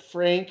that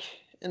Frank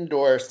and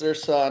Doris, their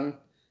son,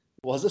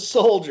 was a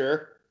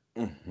soldier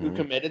who Hmm.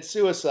 committed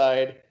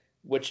suicide,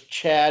 which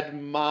Chad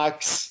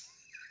mocks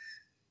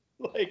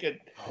like a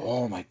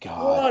Oh my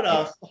God. what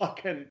a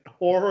fucking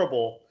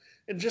horrible.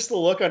 And just the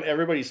look on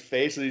everybody's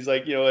face, and he's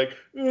like, like,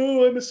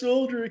 oh, I'm a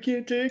soldier, I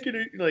can't take it.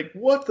 You're like,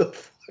 what the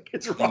fuck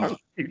is wrong with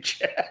you,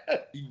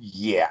 Chad?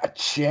 Yeah,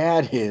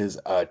 Chad is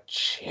a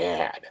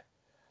Chad.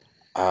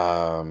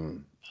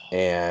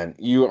 And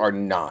you are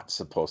not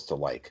supposed to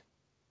like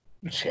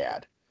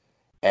Chad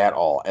at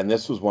all. And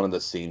this was one of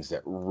the scenes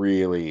that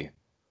really,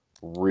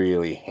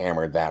 really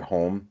hammered that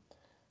home.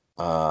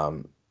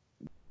 Um,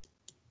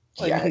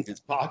 Like yeah,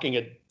 he's mocking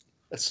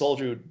a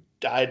soldier who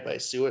died by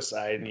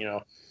suicide,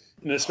 and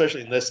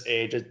especially in this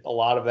age, a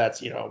lot of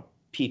that's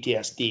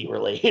PTSD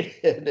related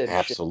and shit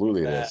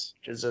absolutely like it that, is.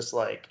 which is just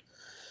like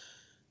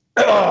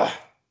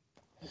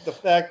the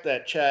fact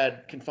that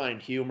Chad can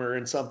find humor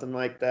in something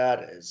like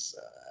that is,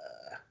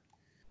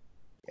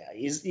 yeah,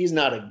 he's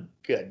not a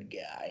good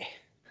guy.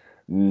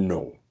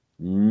 No,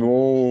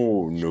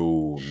 no,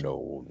 no,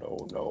 no,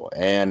 no, no.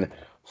 And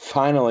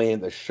finally,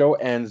 the show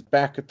ends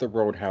back at the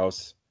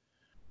Roadhouse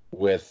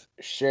with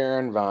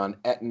Sharon Van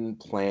Etten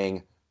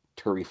playing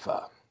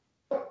Tarifa.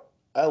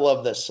 I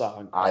love this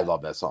song. I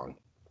love that song.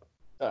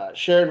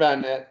 Sharon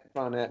Van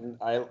Etten,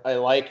 I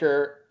like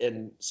her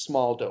in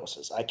small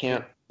doses. I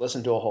can't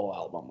listen to a whole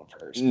album of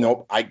hers.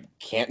 Nope, I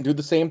can't do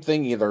the same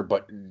thing either,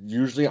 but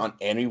usually on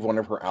any one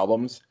of her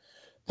albums,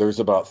 there's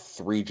about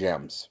 3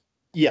 gems.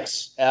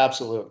 Yes,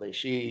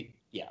 absolutely.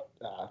 Yeah.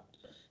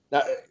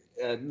 Now,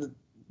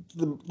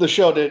 the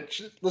show did.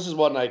 This is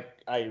one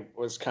I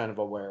was kind of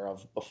aware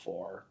of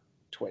before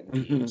Twin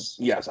Peaks.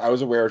 Yes, I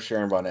was aware of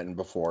Sharon Van Etten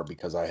before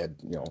because I had,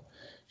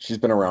 she's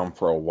been around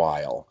for a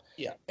while.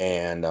 Yeah.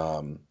 And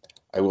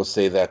I will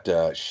say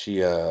that she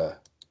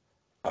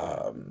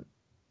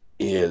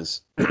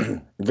is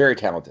very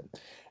talented.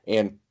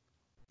 And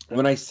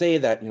when I say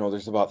that,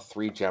 there's about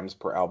 3 gems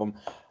per album,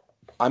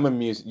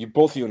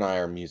 both you and I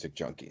are music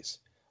junkies.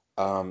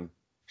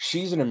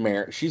 She's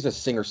she's a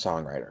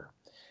singer-songwriter,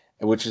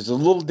 which is a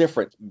little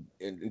different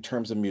in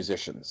terms of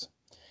musicians.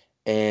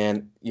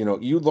 And,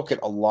 you look at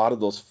a lot of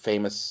those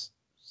famous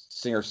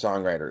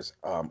singer-songwriters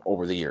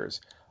over the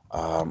years.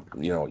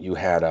 You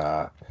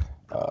had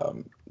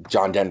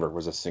John Denver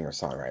was a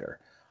singer-songwriter.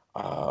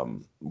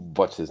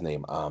 What's his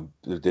name?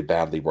 Who did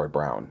Bad Leroy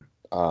Brown?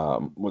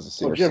 Was a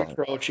Jim singer-songwriter.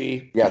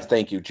 Croce. Yes,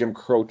 thank you. Jim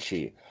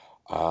Croce.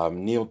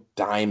 Neil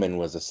Diamond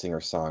was a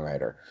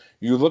singer-songwriter.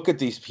 You look at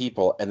these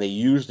people, and they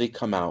usually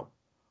come out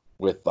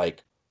with,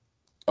 like,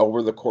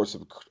 over the course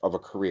of a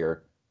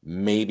career,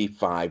 maybe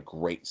 5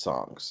 great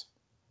songs.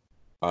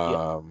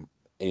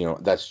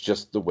 That's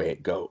just the way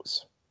it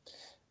goes.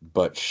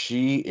 But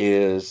she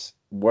is,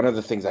 one of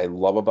the things I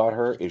love about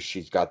her is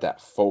she's got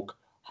that folk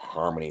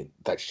harmony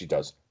that she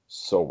does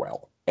so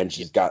well. And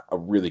she's got a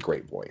really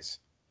great voice.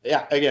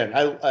 Yeah, again,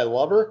 I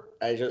love her.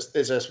 It's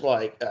just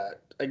like,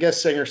 I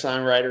guess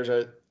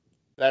singer-songwriters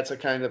that's a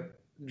kind of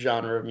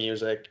genre of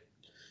music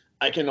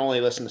I can only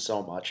listen to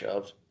so much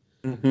of.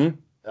 Mm-hmm.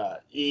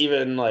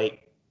 Even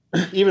like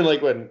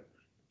when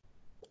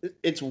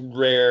it's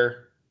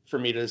rare for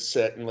me to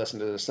sit and listen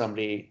to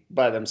somebody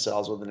by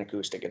themselves with an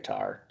acoustic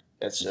guitar.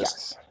 It's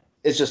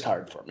just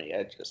hard for me.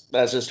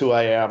 That's just who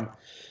I am.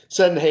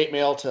 Send hate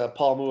mail to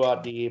Paul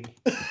Muad'Dib.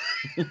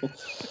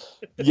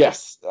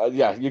 Yes,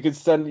 yeah, you can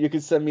send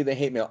me the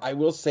hate mail. I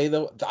will say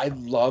though, I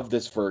love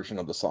this version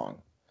of the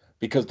song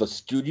because the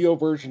studio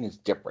version is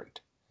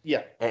different.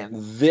 Yeah, and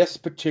this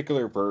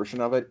particular version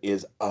of it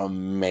is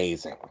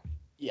amazing.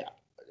 Yeah.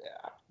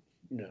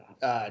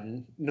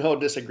 No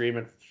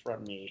disagreement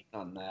from me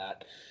on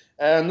that.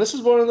 And this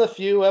is one of the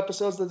few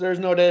episodes that there's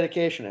no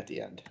dedication at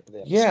the end.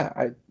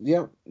 Yeah,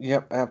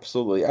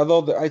 absolutely.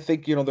 Although I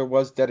think there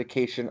was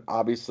dedication,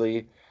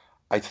 obviously,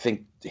 I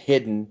think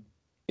hidden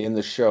in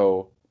the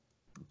show,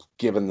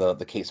 given the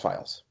case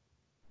files.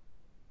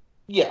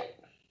 Yeah.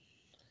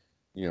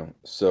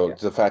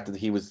 The fact that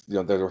he was,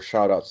 there were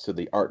shout outs to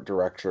the art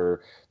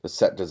director, the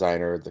set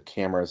designer, the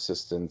camera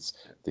assistants,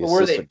 the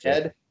Were they assistant.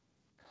 dead?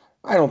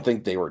 I don't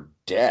think they were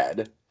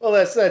dead. Well,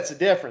 that's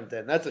different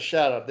then. That's a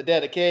shout out. The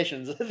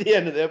dedications at the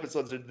end of the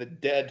episodes are the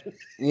dead.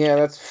 Yeah,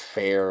 that's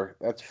fair.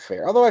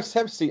 Although I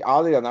have seen,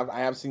 oddly enough, I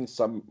have seen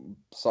some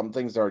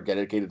things that are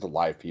dedicated to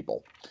live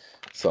people.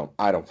 So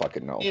I don't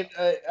fucking know.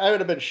 I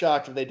would have been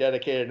shocked if they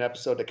dedicated an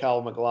episode to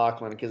Kyle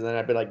MacLachlan, because then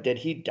I'd be like, did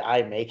he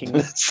die making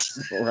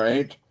this?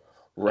 Right.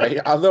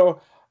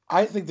 Although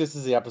I think this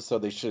is the episode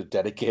they should have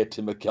dedicated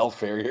to Miguel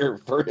Ferrier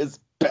for his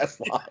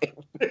best line.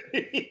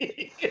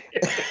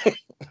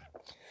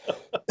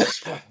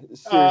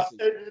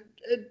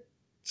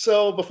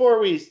 So before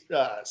we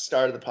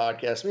started the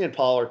podcast, me and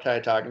Paul were kind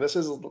of talking. This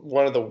is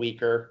one of the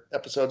weaker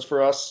episodes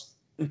for us.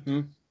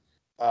 Mm-hmm.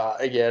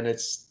 Again,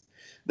 it's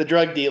the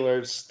drug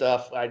dealers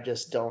stuff. I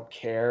just don't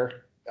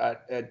care.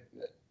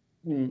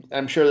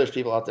 I'm sure there's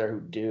people out there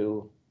who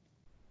do,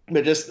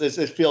 but just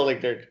it feels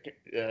like they're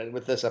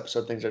with this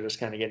episode, things are just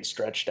kind of getting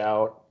stretched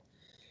out.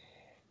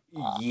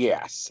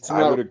 Yes,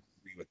 I would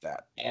agree with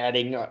that.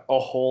 Adding a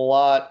whole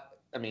lot.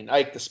 I mean,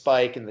 Ike the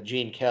Spike and the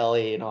Gene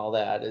Kelly and all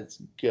that,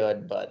 it's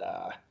good,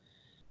 but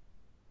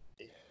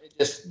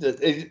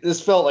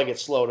this felt like it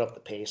slowed up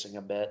the pacing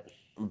a bit.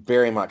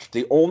 Very much.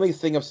 The only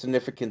thing of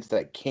significance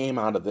that came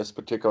out of this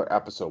particular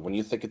episode, when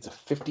you think it's a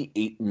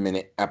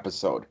 58-minute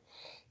episode,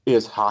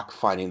 is Hawk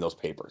finding those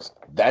papers.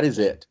 That is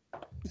it.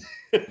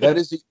 That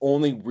is the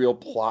only real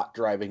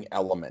plot-driving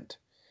element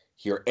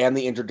here, and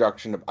the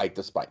introduction of Ike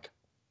the Spike.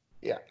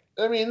 Yeah.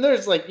 I mean,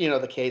 there's like,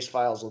 the case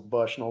files with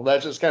Bush and all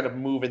that's just kind of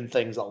moving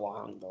things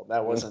along, though.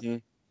 That wasn't. Mm-hmm.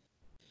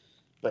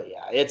 But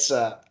yeah, it's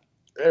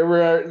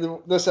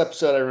this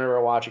episode I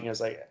remember watching. I was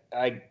like,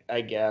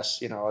 I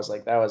guess, I was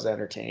like, that was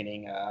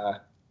entertaining. I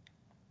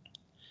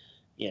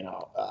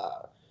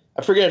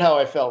forget how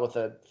I felt with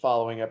the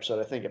following episode.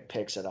 I think it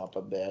picks it up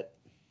a bit.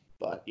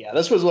 But yeah,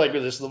 this was like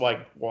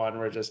one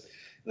where just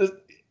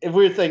if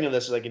we're thinking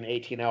this is like an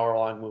 18-hour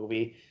long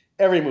movie,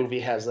 every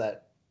movie has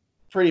that.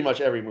 Pretty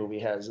much every movie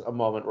has a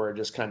moment where it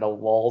just kind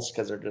of lulls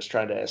because they're just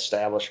trying to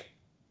establish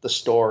the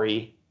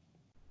story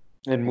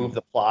and move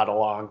the plot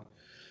along.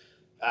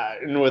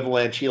 And with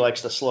Lynch, he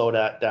likes to slow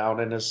that down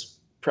in his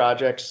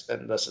projects,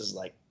 and this is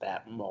like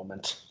that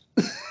moment.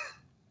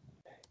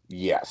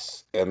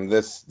 Yes, and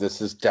this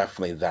is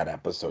definitely that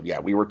episode. Yeah,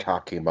 we were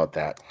talking about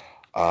that.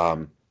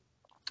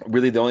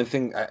 Really, the only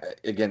thing,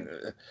 again,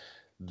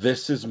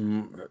 this is,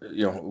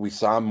 we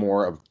saw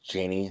more of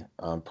Janie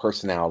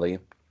personality.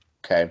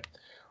 Okay.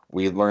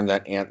 We learned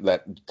that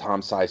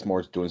Tom Sizemore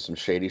is doing some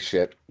shady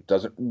shit.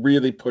 Doesn't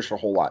really push a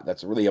whole lot.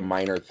 That's really a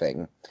minor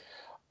thing.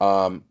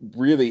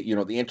 Really,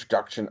 the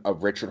introduction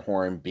of Richard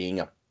Horne being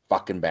a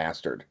fucking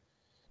bastard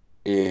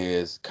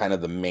is kind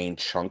of the main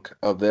chunk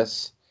of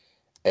this.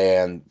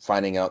 And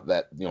finding out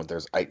that,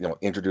 there's,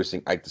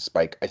 introducing Ike the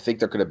Spike. I think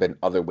there could have been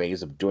other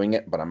ways of doing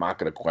it, but I'm not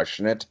going to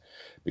question it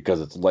because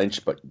it's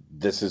Lynch. But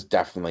this is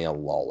definitely a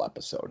lull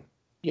episode.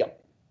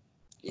 Yep.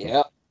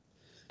 Yeah.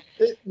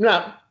 This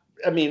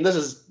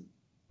is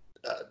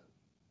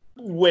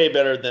way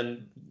better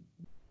than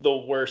the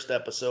worst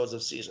episodes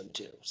of season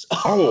 2. So.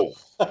 Oh,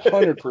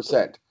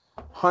 100%.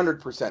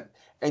 100%.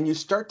 And you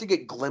start to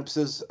get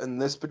glimpses in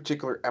this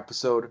particular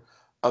episode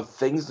of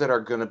things that are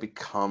going to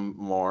become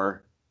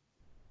more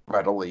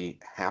readily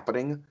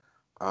happening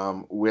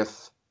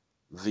with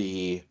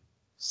the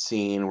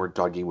scene where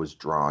Dougie was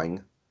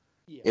drawing.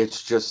 Yeah.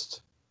 It's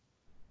just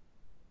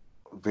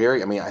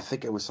very, I mean, I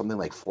think it was something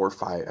like 4 or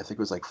 5, I think it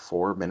was like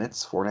 4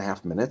 minutes,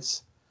 4.5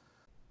 minutes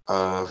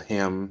of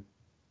him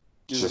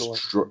Doodling.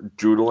 just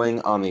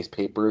doodling on these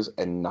papers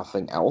and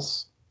nothing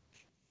else.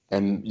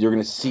 And you're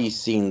going to see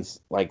scenes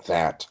like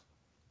that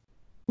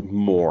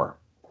more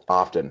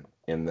often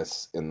in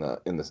this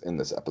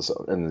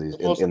episode,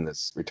 in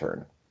this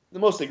return. The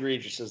most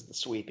egregious is the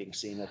sweeping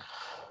scene.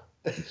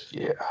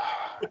 Yeah,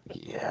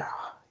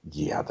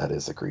 that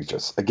is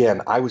egregious.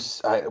 Again,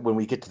 when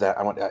we get to that,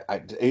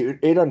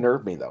 it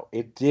unnerved me though.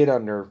 It did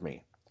unnerve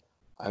me.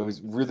 I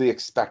was really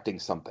expecting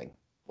something.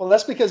 Well,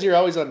 that's because you're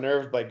always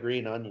unnerved by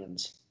green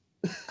onions.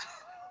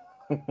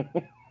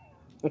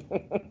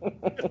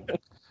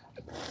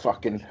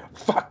 Fuck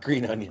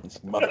green onions,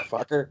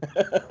 motherfucker.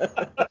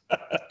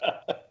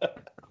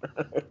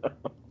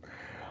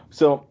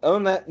 So other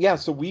than that, yeah,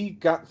 so we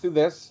got through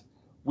this.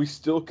 We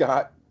still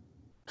got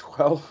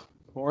 12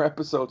 more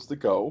episodes to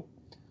go,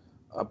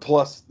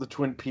 plus the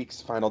Twin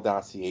Peaks Final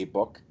Dossier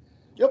book.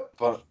 Yep.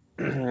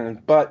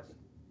 But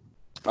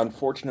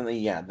unfortunately,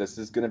 yeah, this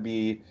is going to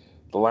be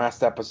the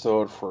last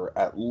episode for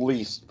at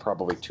least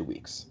probably 2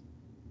 weeks.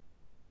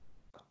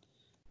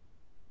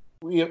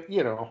 You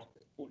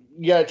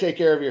gotta take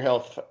care of your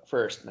health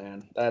first,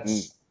 man.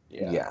 That's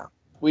yeah.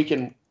 We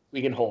can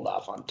hold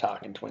off on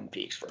talking Twin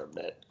Peaks for a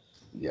bit.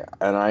 Yeah,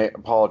 and I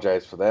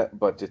apologize for that,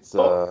 but it's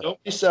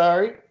don't be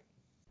sorry.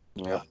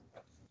 Yeah.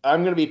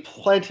 I'm gonna be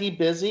plenty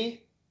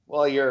busy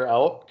while you're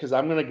out because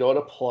I'm gonna go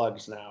to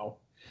plugs now.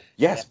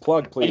 Yes,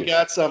 plug, please. We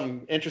got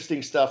some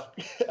interesting stuff.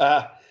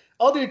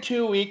 I'll do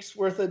 2 weeks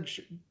worth of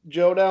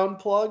Joe-Down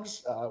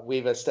plugs.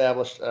 We've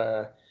established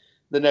the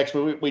next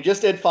movie. We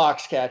just did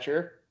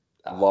Foxcatcher.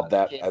 Love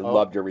that. I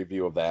loved your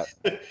review of that.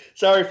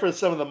 Sorry for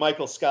some of the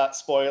Michael Scott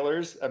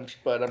spoilers,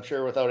 but I'm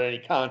sure without any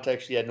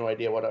context, you had no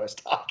idea what I was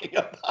talking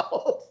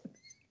about.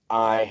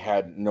 I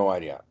had no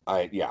idea.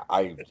 I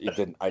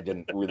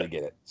didn't really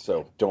get it.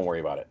 So don't worry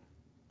about it.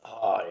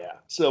 Oh yeah.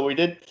 So we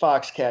did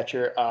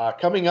Foxcatcher.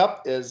 Coming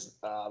up is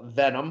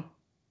Venom.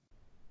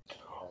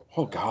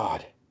 Oh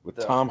God, with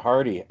Tom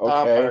Hardy. Okay.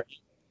 Tom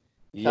Hardy.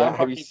 Yeah.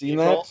 Have you seen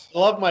that? I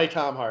love my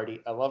Tom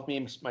Hardy. I love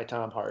my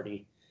Tom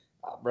Hardy.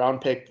 Brown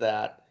picked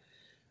that.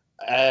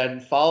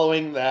 And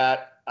following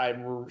that,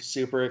 I'm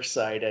super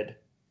excited.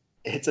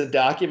 It's a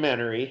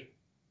documentary.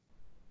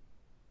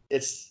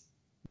 It's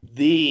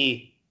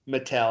the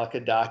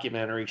Metallica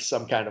documentary,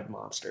 Some Kind of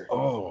Monster.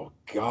 Oh,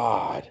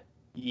 God.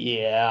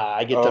 Yeah,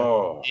 I get to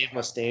mock Dave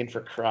Mustaine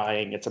for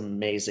crying. It's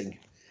amazing.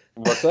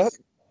 What's that?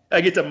 I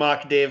get to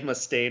mock Dave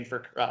Mustaine for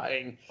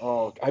crying.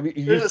 Oh, I mean,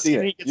 you've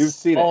seen it. You've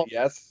seen it,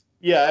 yes?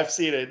 Yeah, I've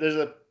seen it. There's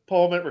a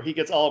moment where he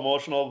gets all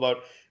emotional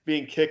about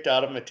being kicked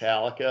out of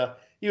Metallica.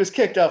 He was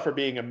kicked out for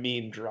being a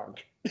mean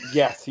drunk.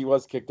 Yes, he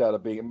was kicked out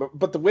of being,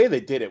 but the way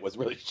they did it was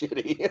really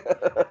shitty.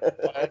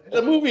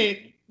 The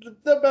movie,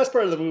 the best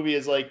part of the movie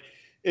is like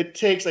it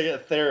takes like a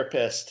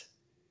therapist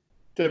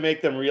to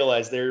make them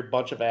realize they're a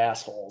bunch of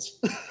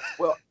assholes.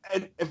 Well,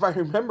 and if I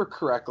remember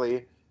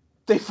correctly,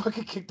 they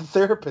fucking kicked the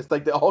therapist.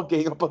 Like they all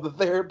gang up on the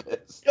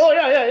therapist. Oh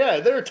yeah.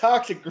 They're a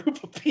toxic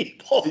group of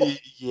people.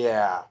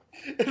 Yeah.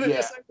 And they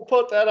just like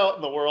put that out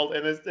in the world,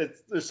 and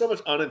there's so much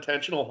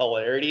unintentional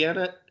hilarity in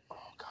it.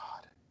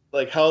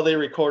 Like how they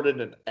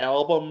recorded an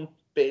album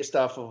based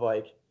off of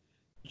like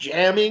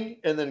jamming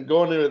and then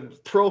going to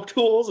Pro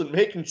Tools and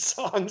making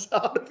songs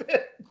out of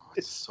it.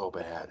 It's so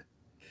bad.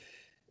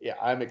 Yeah,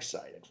 I'm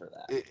excited for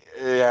that.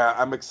 Yeah,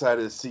 I'm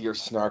excited to see your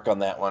snark on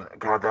that one.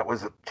 God, that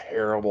was a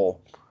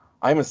terrible.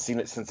 I haven't seen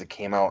it since it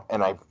came out,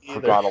 and I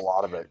forgot a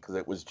lot of it because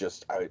it was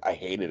just I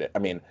hated it. I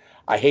mean,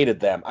 I hated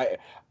them.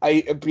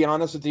 I be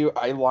honest with you,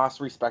 I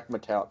lost respect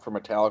for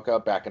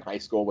Metallica back in high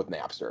school with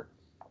Napster.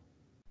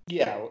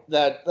 Yeah,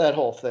 that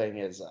whole thing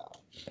is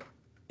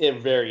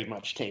it very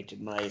much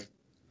tainted my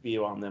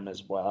view on them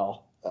as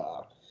well.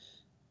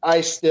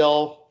 I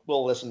still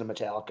will listen to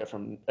Metallica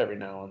from every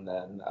now and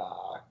then.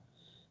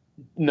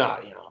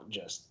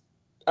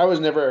 I was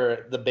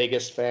never the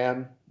biggest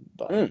fan,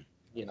 but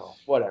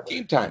whatever.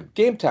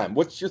 Game time.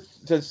 What's your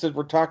since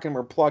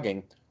we're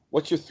plugging?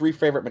 What's your 3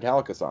 favorite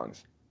Metallica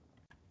songs?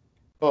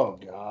 Oh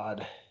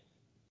God.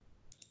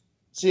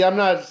 See,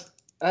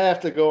 I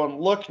have to go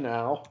and look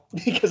now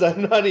because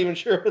I'm not even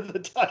sure what the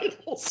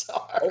titles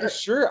are. Oh,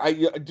 sure.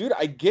 Dude,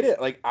 I get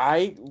it. Like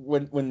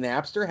when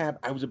Napster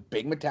happened, I was a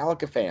big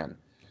Metallica fan,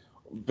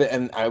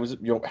 and I was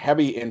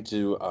heavy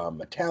into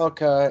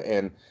Metallica,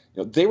 and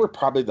they were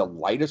probably the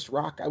lightest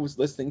rock I was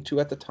listening to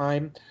at the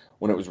time.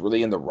 When it was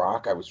really into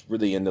rock, I was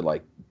really into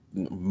like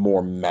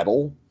more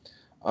metal.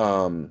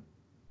 But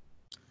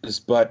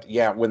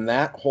yeah, when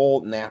that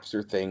whole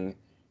Napster thing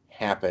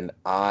happened,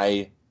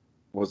 I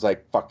was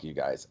like, fuck you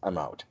guys, I'm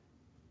out.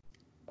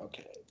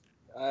 Okay.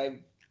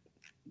 I'm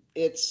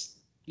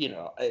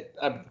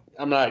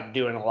not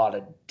doing a lot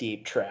of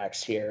deep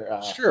tracks here.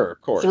 Sure,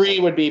 of course. 3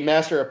 would be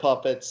Master of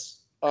Puppets,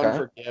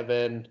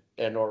 Unforgiven,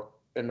 and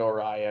and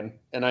Orion,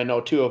 and I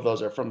know two of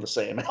those are from the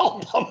same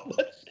album.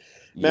 But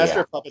Master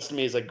Yeah. of Puppets to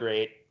me is a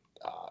great.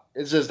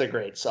 It's just a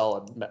great,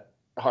 solid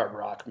hard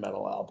rock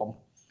metal album.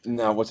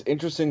 Now, what's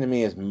interesting to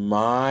me is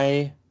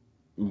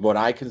what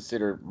I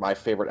consider my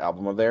favorite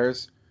album of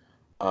theirs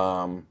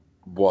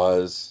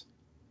was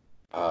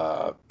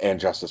And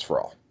Justice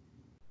for All.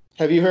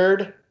 Have you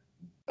heard?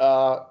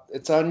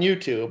 It's on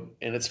YouTube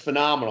and it's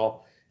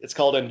phenomenal. It's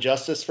called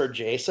Injustice for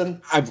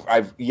Jason.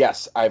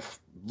 Yes, I've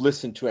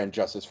listened to And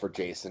Justice for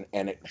Jason,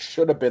 and it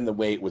should have been the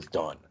way it was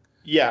done.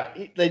 Yeah,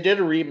 they did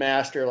a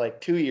remaster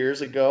like 2 years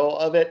ago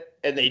of it,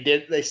 and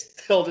they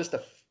still just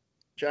a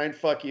giant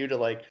fuck you to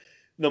like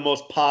the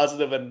most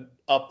positive and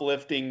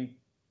uplifting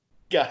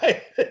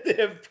guy that they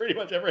have pretty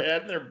much ever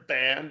had in their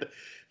band.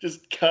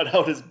 Just cut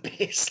out his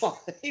bass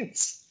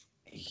lines.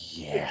 They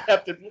Yeah.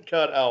 kept it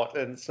cut out,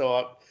 and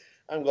so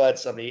I'm glad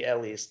somebody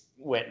at least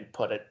went and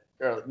put it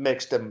or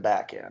mixed them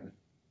back in.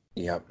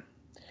 Yep.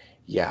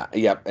 Yeah.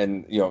 Yep.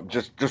 And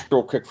just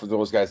real quick for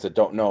those guys that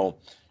don't know,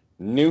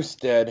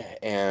 Newstead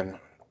and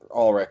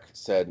Ulrich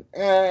said,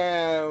 during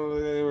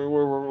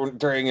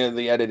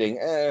the editing,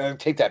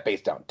 take that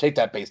bass down, do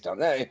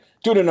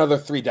it another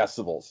 3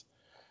 decibels.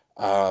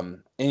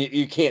 And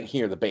you can't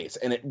hear the bass,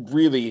 and it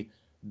really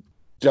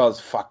does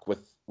fuck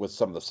with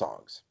some of the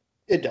songs.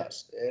 It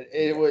does.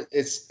 It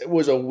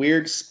was a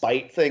weird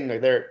spite thing.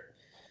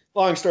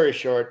 Long story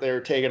short, they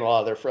were taking a lot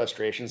of their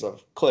frustrations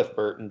of Cliff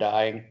Burton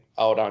dying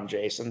out on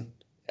Jason,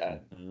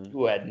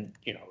 who had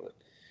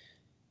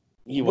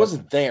he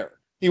wasn't there.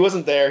 He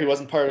wasn't there. He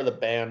wasn't part of the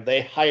band.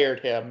 They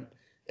hired him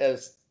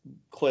as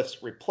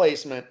Cliff's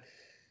replacement.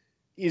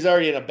 He's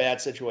already in a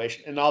bad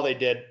situation, and all they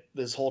did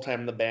this whole time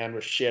in the band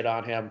was shit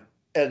on him.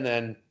 And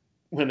then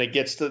when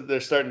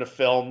they're starting to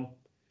film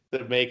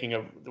the making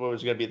of what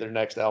was going to be their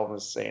next album,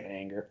 is Saint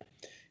Anger.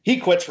 He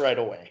quits right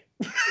away.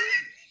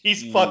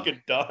 He's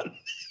fucking done.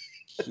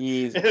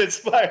 And it's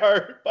by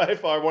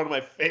far one of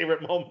my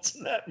favorite moments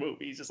in that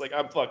movie. He's just like,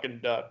 I'm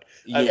fucking done.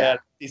 I've had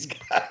these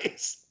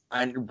guys.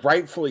 And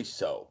rightfully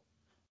so.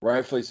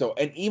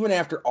 And even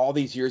after all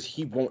these years,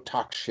 he won't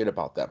talk shit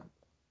about them.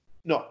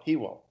 No, he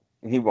won't.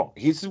 He won't.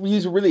 He's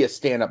really a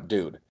stand-up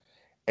dude.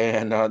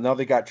 And now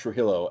they got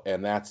Trujillo,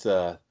 and that's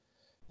that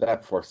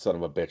poor son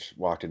of a bitch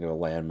walked into a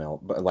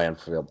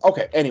landfill.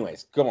 Okay,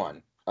 anyways, go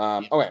on.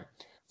 Okay,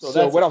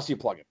 so what else are you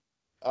plugging?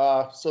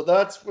 So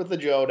that's with the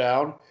Joe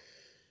Down.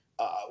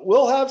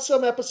 We'll have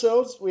some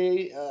episodes.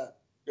 We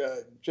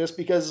just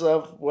because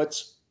of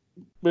what's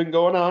been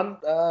going on,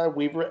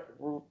 we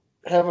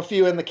have a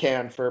few in the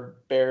can for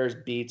Bears,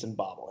 Beats, and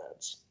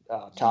Bobbleheads.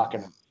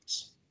 Talking.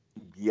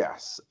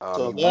 Yes.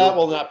 So that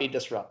will not be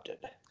disrupted.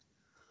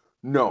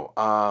 No,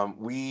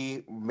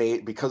 we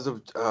made, because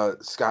of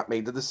Scott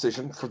made the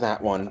decision for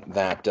that one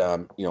that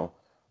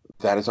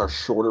that is our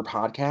shorter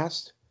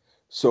podcast,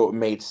 so it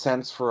made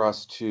sense for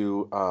us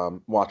to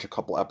watch a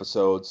couple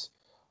episodes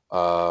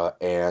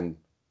and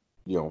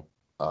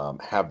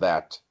have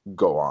that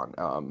go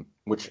on,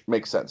 which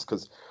makes sense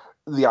because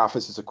The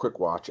Office is a quick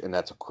watch and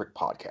that's a quick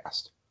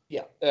podcast.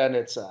 Yeah, and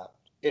it's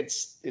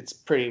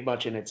pretty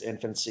much in its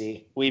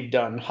infancy. We've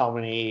done how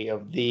many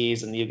of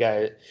these, and you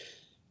guys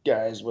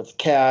with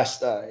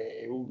cast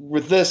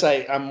with this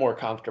I'm more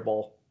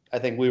comfortable. I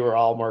think we were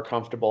all more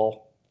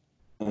comfortable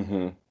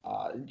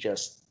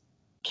just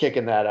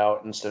kicking that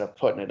out instead of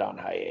putting it on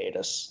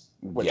hiatus,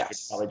 which would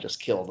probably just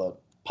kill the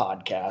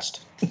podcast.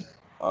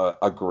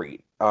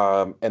 Agreed.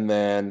 And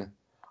then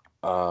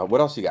what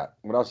else you got?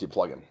 What else you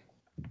plugging?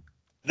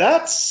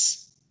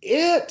 That's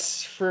it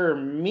for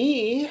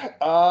me.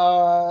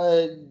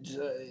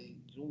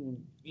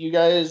 You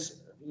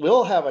guys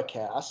will have a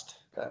cast.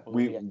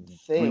 We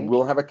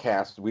will have a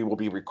cast. We will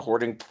be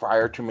recording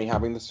prior to me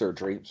having the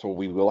surgery, so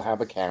we will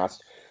have a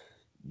cast.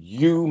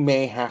 You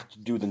may have to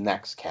do the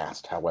next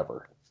cast,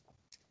 however.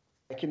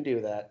 I can do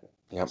that.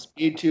 Yep.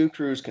 Speed 2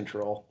 cruise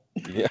control.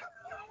 Yeah.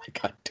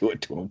 God, do it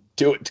to him.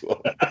 Do it to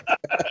him.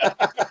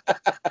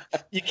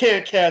 You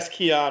can't cast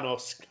Keanu,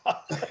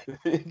 Scott.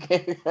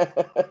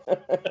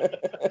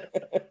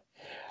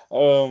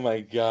 Oh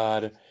my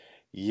God.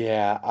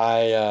 Yeah,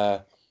 I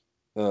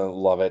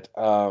love it.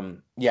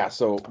 Yeah,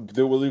 so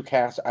the Will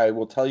cast, I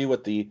will tell you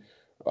what the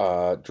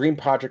dream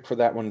project for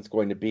that one is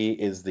going to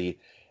be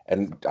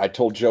and I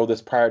told Joe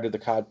this prior to the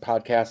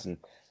podcast, and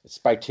it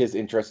spiked his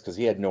interest because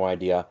he had no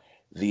idea,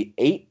 the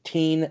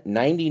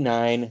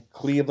 1899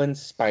 Cleveland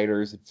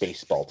Spiders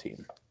baseball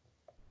team.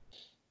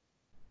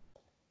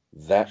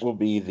 That will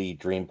be the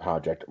dream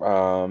project. We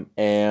got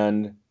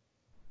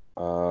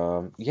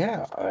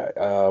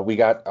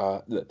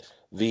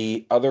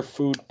the other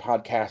food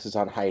podcast is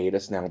on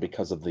hiatus now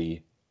because of the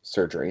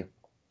surgery.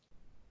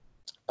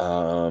 We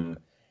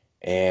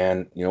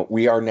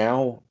are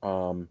now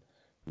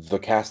the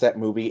Cast That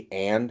Movie,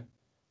 and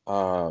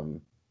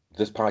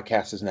this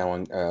podcast is now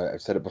on,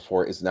 I've said it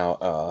before, is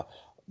now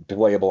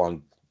playable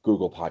on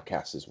Google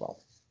Podcasts as well.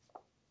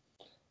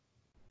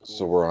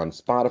 So we're on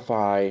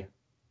Spotify,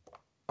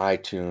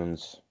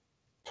 iTunes,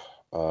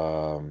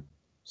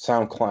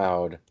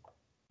 SoundCloud,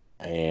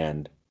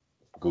 and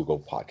Google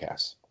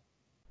Podcasts.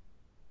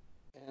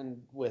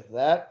 And with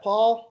that,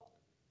 Paul,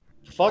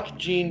 fuck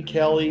Gene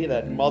Kelly,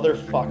 that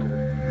motherfucker.